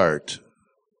did start.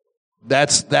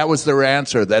 That was their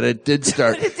answer, that it did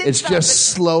start. It did it's start,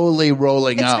 just slowly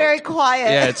rolling It's out. very quiet.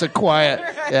 Yeah, it's a quiet,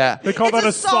 yeah. They call It's that a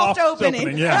a soft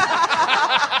opening. Yeah.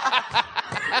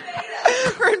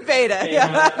 We're in beta.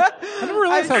 Yeah. I didn't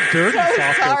realize how dirty so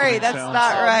soft sorry. opening That's sounds.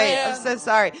 not right. I'm so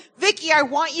sorry. Vicky, I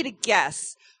want you to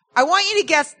guess.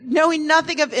 Knowing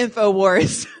nothing of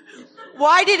InfoWars.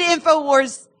 Why did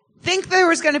InfoWars think there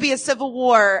was going to be a civil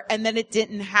war and then it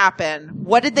didn't happen?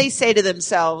 What did they say to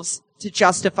themselves to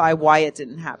justify why it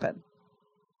didn't happen?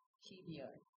 PBR.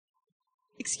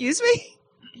 Excuse me?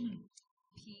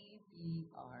 PBR.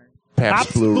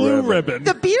 Pabst Blue Ribbon.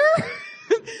 The beer?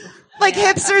 Like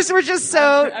hipsters were just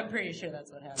so... I'm pretty sure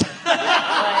that's what happened.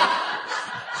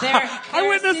 Like, I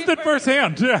witnessed it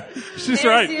firsthand. Yeah, she's They're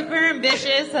right. super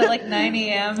ambitious at like 9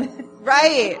 a.m.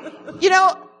 Right. You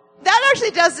know, that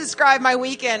actually does describe my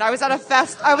weekend. I was at a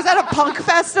punk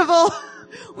festival.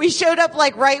 We showed up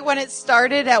like right when it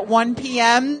started at 1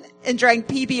 p.m. and drank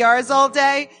PBRs all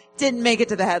day. Didn't make it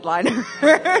to the headliner.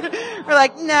 We're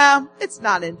like, no, it's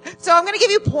not in. So I'm going to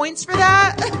give you points for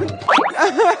that.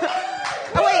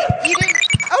 Oh wait, you didn't.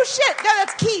 Oh shit, no,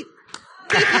 that's Keith.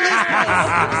 Keith, you lose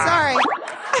points.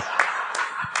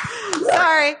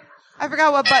 Sorry. I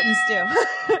forgot what buttons do.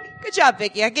 Good job,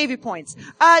 Vicky. I gave you points.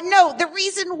 No, the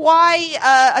reason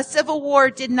why a civil war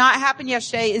did not happen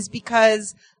yesterday is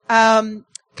because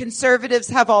conservatives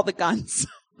have all the guns.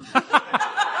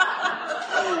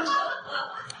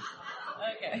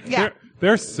 Okay. Yeah.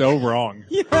 They're so wrong.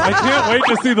 I can't wait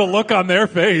to see the look on their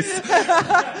face.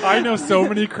 I know so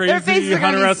many faces crazy are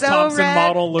gonna Hunter be S. so Thompson red.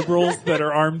 model liberals that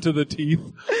are armed to the teeth.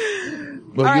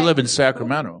 Well, All you right. live in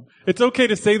Sacramento. It's okay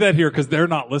to say that here because they're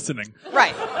not listening.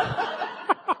 Right.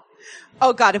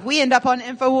 Oh God, if we end up on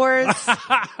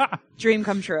InfoWars, dream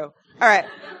come true. All right.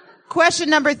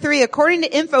 Question number 3. According to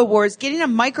InfoWars, getting a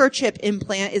microchip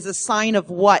implant is a sign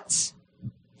of what?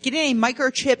 Getting a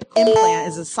microchip implant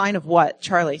is a sign of what,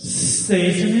 Charlie?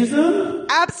 Satanism?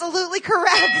 Absolutely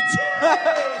correct.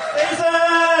 Satan!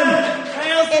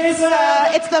 Hail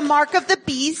Satan! It's the mark of the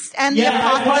beast and the Yeah,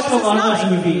 I've watched a apocalypse lot of is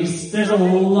those nigh. movies. There's a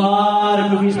lot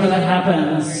of movies where that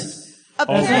happens.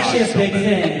 That's actually a big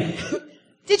thing.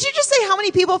 Did you just say how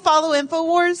many people follow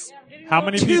InfoWars? How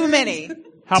many Too people? many.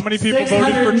 How many people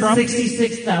voted for Trump?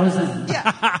 666,000.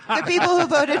 Yeah, the people who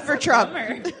voted for Trump.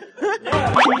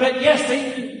 But yes,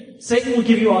 Satan will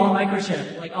give you all a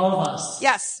microchip, like all of us.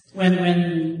 Yes.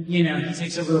 When he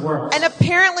takes over the world. And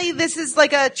apparently this is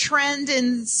like a trend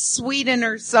in Sweden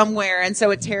or somewhere, and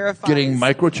so it terrifies. Getting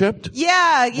microchipped?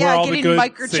 Yeah, Where all the getting good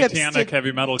microchips satanic to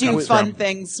heavy metal do comes fun from.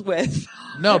 things with.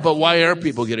 No, but why are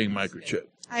people getting microchipped?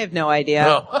 I have no idea.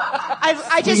 No.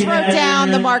 I just wrote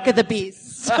down the mark of the beast.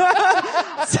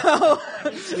 So,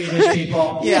 Swedish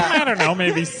people. yeah. I don't know,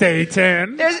 maybe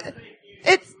Satan.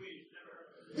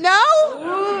 No?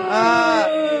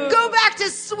 Go back to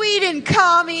Sweden,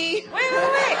 commie.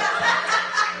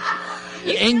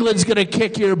 Wait. England's gonna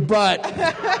kick your butt.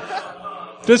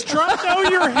 Does Trump know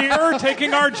you're here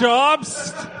taking our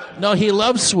jobs? No, he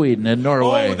loves Sweden and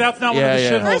Norway. Oh, that's not one of the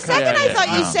shithole For a second, I thought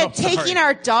you Oh, said sorry. taking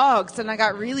our dogs, and I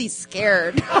got really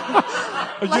scared.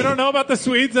 You don't know about the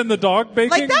Swedes and the dog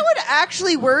baking? Like, that would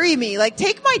actually worry me. Like,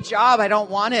 take my job, I don't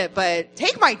want it, but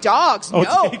take my dogs, Oh,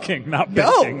 no. taking, not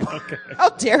No. baking. Okay. How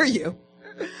dare you?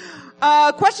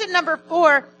 Question number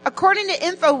 4. According to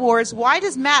InfoWars, why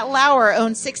does Matt Lauer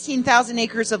own 16,000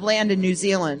 acres of land in New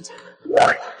Zealand?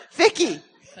 Vicky.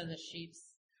 For the sheeps.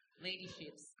 Lady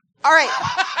sheeps. All right.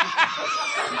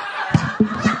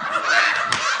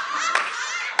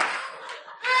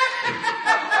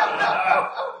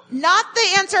 Not the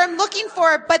answer I'm looking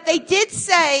for, but they did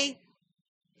say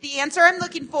the answer I'm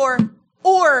looking for,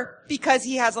 or because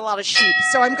he has a lot of sheep.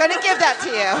 So I'm going to give that to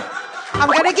you. I'm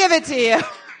going to give it to you.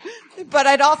 But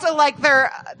I'd also like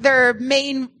their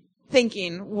main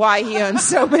thinking why he owns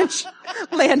so much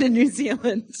land in New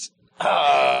Zealand.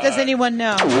 Does anyone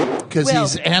know? Because Will.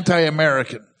 he's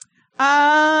anti-American.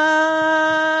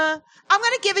 I'm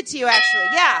going to give it to you, actually.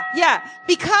 Yeah.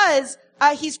 Because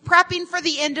he's prepping for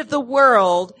the end of the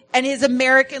world, and his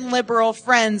American liberal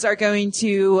friends are going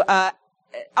to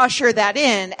usher that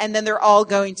in, and then they're all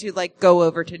going to go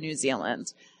over to New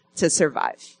Zealand to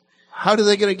survive. How do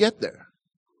they going to get there?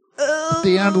 At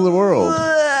the end of the world.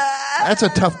 That's a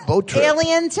tough boat trip.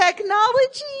 Alien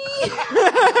technology.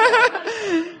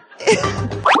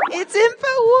 It's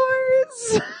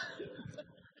InfoWars.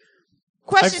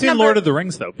 Question I've seen number. Lord of the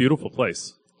Rings, though. Beautiful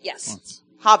place. Yes.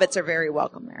 Hobbits are very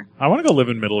welcome there. I want to go live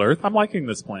in Middle Earth. I'm liking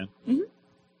this plan. The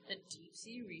deep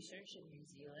sea research in New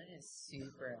Zealand is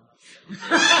super.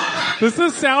 This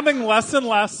is sounding less and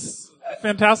less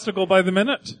fantastical by the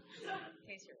minute.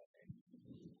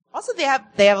 Also, they have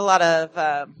a lot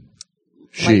of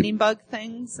Sheep. lightning bug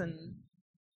things and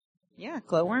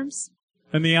glowworms.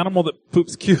 And the animal that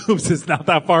poops cubes is not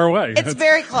that far away. It's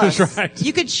very close. That's right.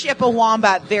 You could ship a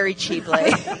wombat very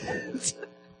cheaply.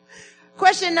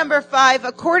 Question number 5.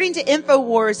 According to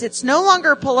InfoWars, it's no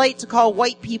longer polite to call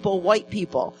white people white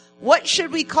people. What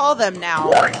should we call them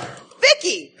now?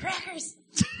 Vicky! Crackers!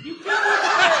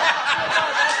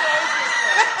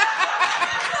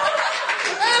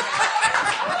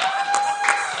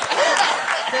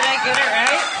 Did I get it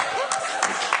right?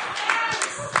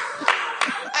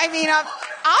 I mean,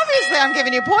 obviously I'm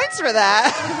giving you points for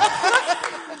that.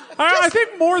 I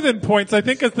think more than points. I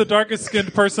think as the darkest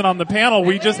skinned person on the panel,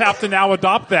 we just have to now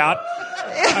adopt that.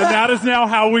 And that is now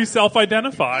how we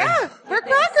self-identify. Yeah, we're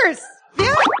crackers.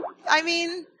 Yeah. I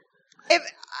mean,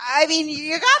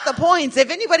 you got the points. If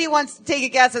anybody wants to take a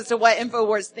guess as to what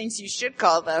InfoWars thinks you should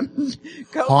call them,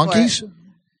 go Honkies? for it.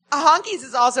 Honkies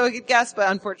is also a good guess,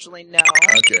 but unfortunately, no.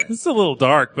 Okay. This is a little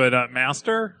dark, but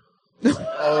Master? They're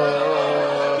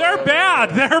bad.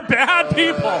 They're bad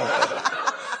people.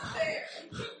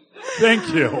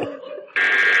 Thank you.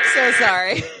 So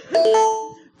sorry.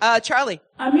 Charlie.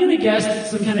 I'm going to guess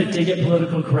some kind of dig at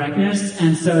political correctness,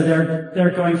 and so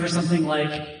they're going for something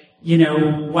like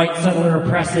white settler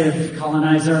oppressive,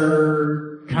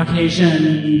 colonizer,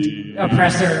 Caucasian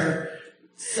oppressor.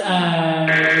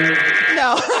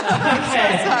 No.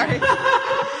 Okay. Sorry.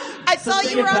 I thought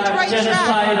you were on the right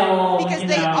track because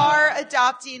they are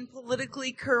adopting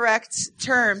politically correct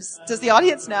terms. Does the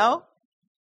audience know?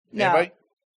 No. Anybody?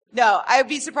 No, I would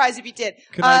be surprised if you did.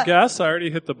 Can I guess? I already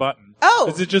hit the button. Oh.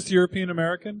 Is it just European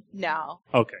American? No.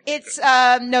 Okay. It's,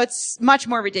 no, it's much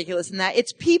more ridiculous than that.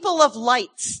 It's people of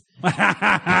light. Okay,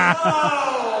 I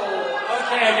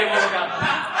didn't worry about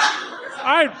that.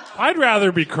 I'd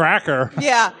rather be Cracker.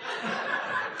 Yeah.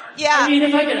 Yeah. I mean,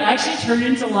 if I could actually turn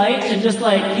into light and just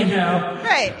right.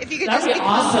 If you could that'd just be become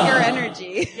awesome. pure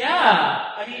energy. Yeah.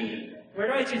 I mean, where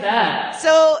do I do that?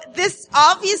 So this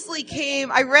obviously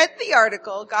came, I read the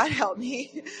article, God help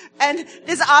me, and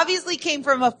this obviously came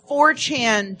from a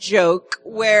 4chan joke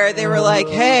where they were like,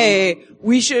 hey,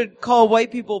 we should call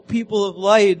white people people of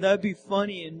light, that'd be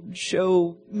funny and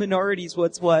show minorities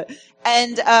what's what.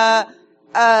 And,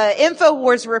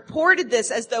 InfoWars reported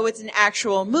this as though it's an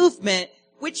actual movement,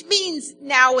 which means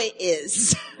now it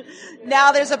is.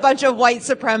 Now there's a bunch of white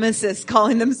supremacists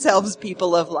calling themselves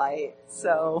people of light.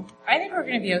 So I think we're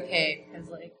going to be okay because,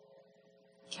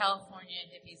 California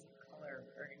hippies of color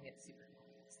are going to get super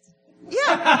confused.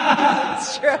 yeah,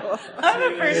 it's true.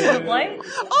 I'm a person of light.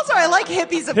 Also, I like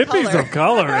hippies of color. Hippies of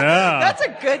color, yeah. That's a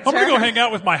good term. I'm going to go hang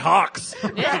out with my hawks.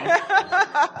 Out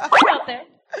there.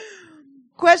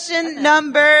 Question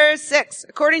number 6.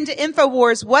 According to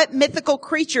InfoWars, what mythical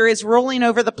creature is rolling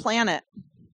over the planet?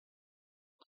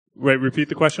 Wait, repeat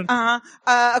the question?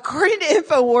 According to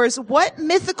InfoWars, what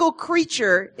mythical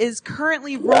creature is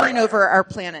currently rolling over our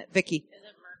planet? Vicky.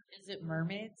 Is it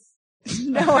mermaids?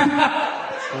 No.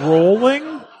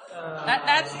 Rolling?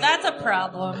 That's a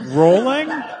problem. Rolling?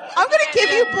 I'm going to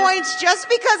give you points just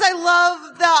because I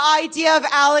love the idea of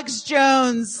Alex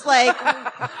Jones,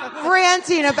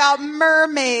 ranting about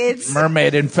mermaids.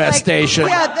 Mermaid infestation.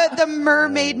 The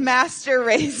mermaid master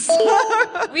race.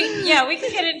 We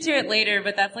could get into it later,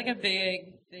 but that's a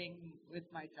big thing with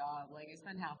my job. I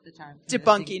spend half the time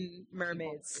Debunking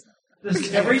mermaids.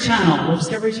 Discovery Channel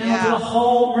do a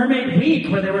whole mermaid week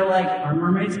where they were like, are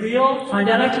mermaids real? Find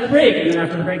out after the break. And then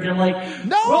after the break, they're like,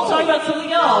 no, we'll talk about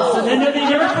something else. And then they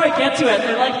never quite get to it.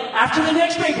 They're like, after the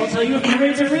next break, we'll tell you if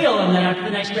mermaids are real. And then after the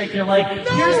next break, they're like,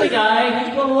 here's the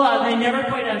guy, blah, blah, blah. And they never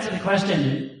quite answer the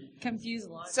question. Confuse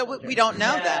a lot. So we don't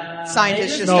know then.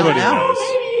 Scientists just Nobody don't know. knows.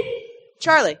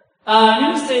 Charlie. I'm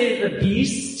going to say the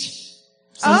beast.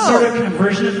 Some sort of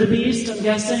conversion of the beast, I'm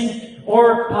guessing.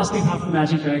 Or possibly Puff the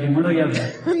Magic Dragon. What do we have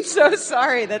there? I'm so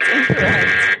sorry. That's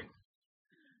incorrect.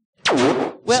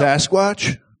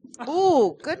 Sasquatch?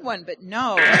 Ooh, good one, but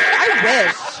no. I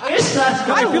wish. I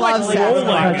I feel love like Sasquatch.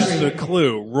 rolling is the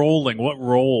clue. Rolling. What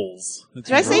rolls? It's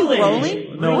Did I say Rolling.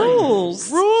 rolling? No.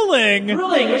 Rules. rolling?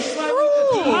 Ruling, which is why we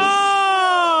the beast.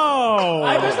 Oh!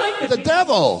 I was like The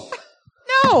devil.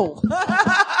 No.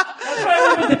 that's why I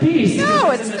went with the beast.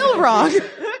 No, it's still wrong.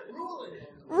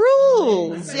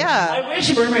 Rules, yeah. I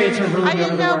wish mermaids were ruling I didn't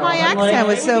over the know world. my I'm like, accent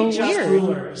was they would so be just weird.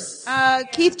 Rulers.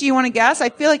 Keith, do you want to guess? I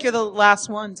feel like you're the last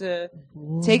one to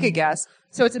take a guess.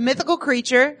 So it's a mythical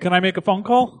creature. Can I make a phone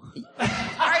call?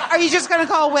 Are you just going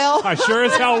to call Will? I sure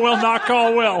as hell will not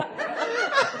call Will.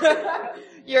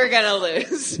 You're going to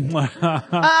lose.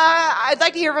 I'd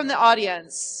like to hear from the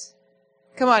audience.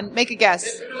 Come on, make a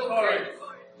guess.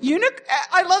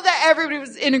 I love that everybody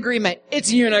was in agreement.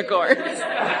 It's unicorns.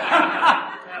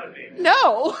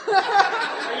 No. Are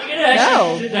you going to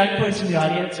actually deduct points from the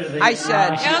audience? Or I should.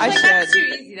 I was that's too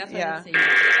easy. That's what I'm saying.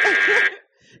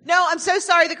 No, I'm so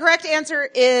sorry. The correct answer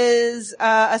is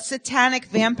a satanic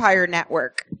vampire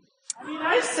network. I mean,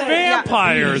 I said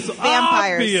Vampires.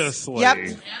 Vampires. Obviously. Yep.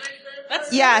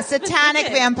 That's Yeah, so satanic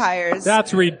specific. vampires.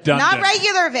 That's redundant. Not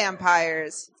regular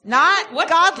vampires. Not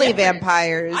What's godly the difference?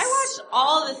 vampires. I watched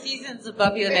all the seasons of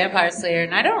Buffy the Vampire Slayer,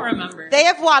 and I don't remember. They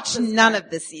have watched none of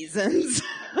the seasons.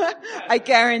 I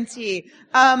guarantee.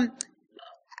 And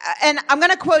I'm going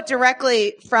to quote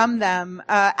directly from them.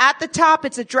 At the top,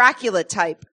 it's a Dracula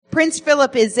type. Prince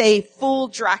Philip is a full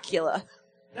Dracula.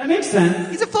 That makes sense.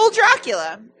 He's a full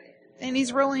Dracula. And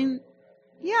he's ruling,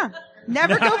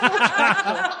 never go full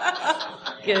Dracula.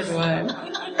 Good one.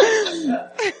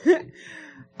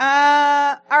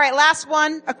 All right, last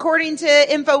one. According to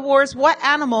InfoWars, what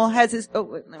animal has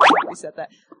let me reset that.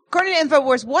 According to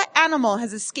InfoWars, what animal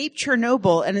has escaped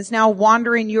Chernobyl and is now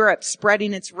wandering Europe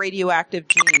spreading its radioactive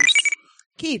genes?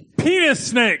 Keith. Penis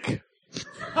snake.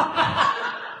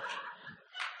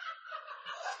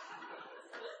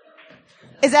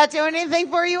 Is that doing anything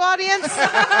for you, audience?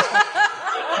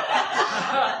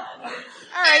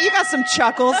 All right, right, you got some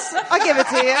chuckles. I'll give it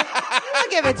to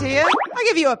you. I'll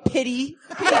give you a pity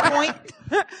point.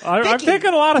 I'm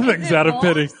taking a lot of things out of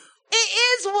pity. It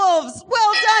is wolves.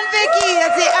 Well done, Vicky.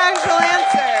 That's the actual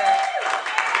answer.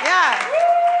 Yeah.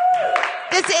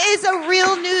 This is a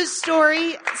real news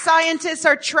story. Scientists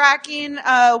are tracking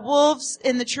wolves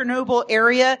in the Chernobyl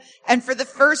area, and for the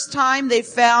first time, they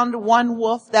found one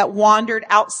wolf that wandered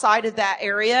outside of that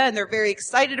area, and they're very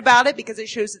excited about it because it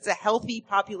shows it's a healthy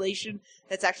population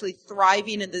that's actually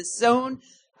thriving in this zone.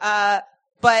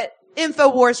 But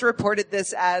InfoWars reported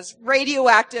this as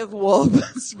radioactive wolf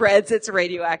spreads its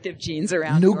radioactive genes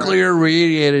around. Nuclear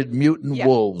radiated mutant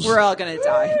wolves. We're all gonna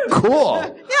die.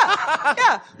 Cool.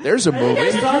 Yeah. There's a movie.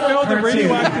 Did you know the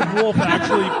radioactive wolf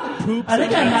actually poops I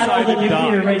think I had all the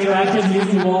nuclear radioactive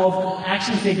mutant wolf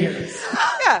action figures.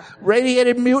 Yeah.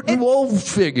 Radiated mutant wolf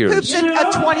figures. Poops in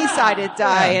a 20-sided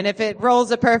die, and if it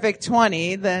rolls a perfect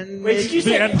 20, then Wait, did you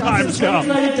say end times come.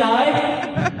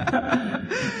 die?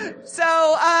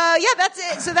 So, that's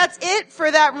it. So that's it for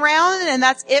that round, and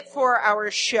that's it for our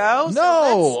show.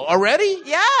 No, already?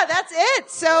 Yeah, that's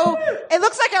it. So it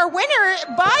looks like our winner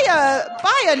by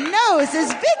a nose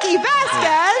is Vicky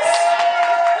Vasquez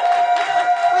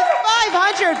with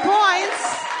 500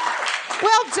 points.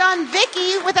 Well done,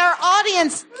 Vicky, with our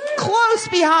audience close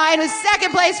behind with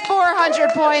second place,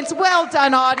 400 points. Well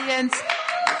done, audience.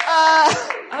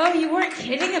 Oh, you weren't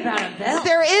kidding about a belt.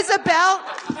 There is a belt.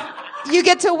 You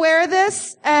get to wear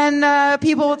this, and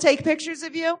people will take pictures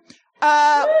of you.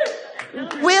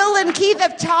 Will and Keith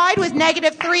have tied with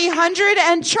negative 300,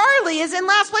 and Charlie is in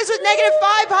last place with negative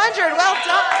 500. Well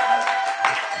done.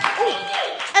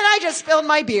 And I just spilled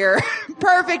my beer.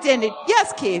 Perfect ending.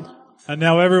 Yes, Keith. And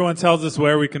now everyone tells us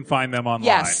where we can find them online.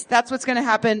 Yes, that's what's going to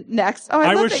happen next. Oh,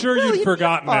 I was sure you'd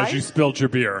forgotten as you spilled your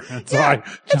beer. And so I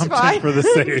jumped in for the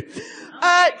save.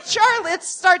 Charlie, let's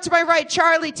start to my right.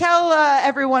 Charlie, tell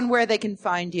everyone where they can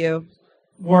find you.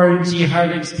 Warren G.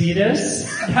 Harding Speedus.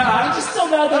 I'm just still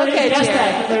mad that I didn't guess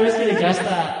that, because I was going to guess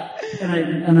that. And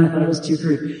I thought it was too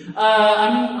crude.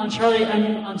 I'm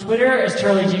on Twitter as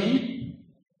Charlie Jean.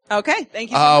 Okay,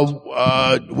 thank you so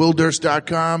much.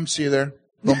 Willdurst.com. See you there.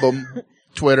 Boom, boom.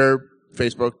 Twitter,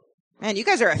 Facebook. Man, you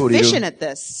guys are efficient at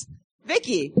this.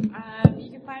 Vicky. You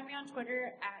can find me on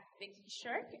Twitter at Vicky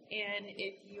Shark, and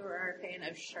if you are a fan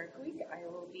of Shark Week, I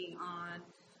will be on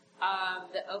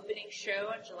the opening show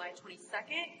on July 22nd,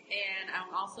 and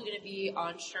I'm also going to be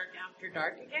on Shark After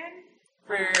Dark again.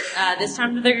 For this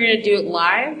time, they're going to do it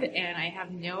live, and I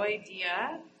have no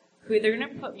idea who they're going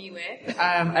to put me with.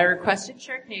 I requested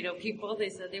Sharknado people. They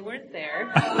said they weren't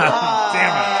there.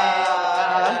 Damn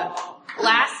it.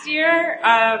 Last year,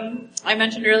 I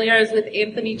mentioned earlier, I was with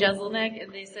Anthony Jeselnik,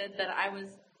 and they said that I was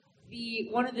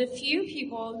one of the few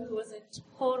people who wasn't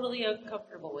totally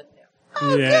uncomfortable with him.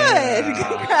 Oh, good.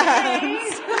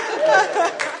 Congrats.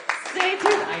 Stay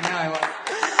tuned. I know I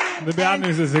was. The bad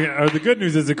news is, or the good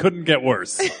news is, it couldn't get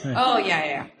worse. Oh,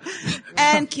 yeah.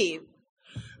 And Keith.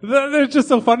 It's just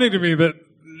so funny to me that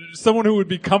someone who would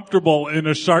be comfortable in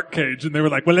a shark cage, and they were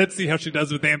like, well, let's see how she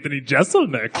does with Anthony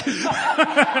Jeselnik.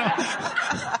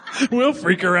 We'll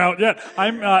freak her out. Yeah,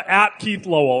 I'm at Keith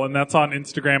Lowell, and that's on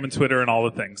Instagram and Twitter and all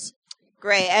the things.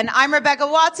 Great. And I'm Rebecca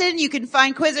Watson. You can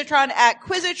find Quizatron at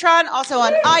Quizatron, also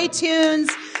on iTunes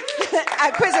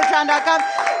at Quizatron.com.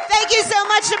 Thank you so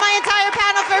much to my entire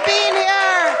panel for being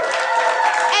here.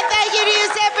 And thank you to you,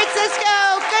 San Francisco.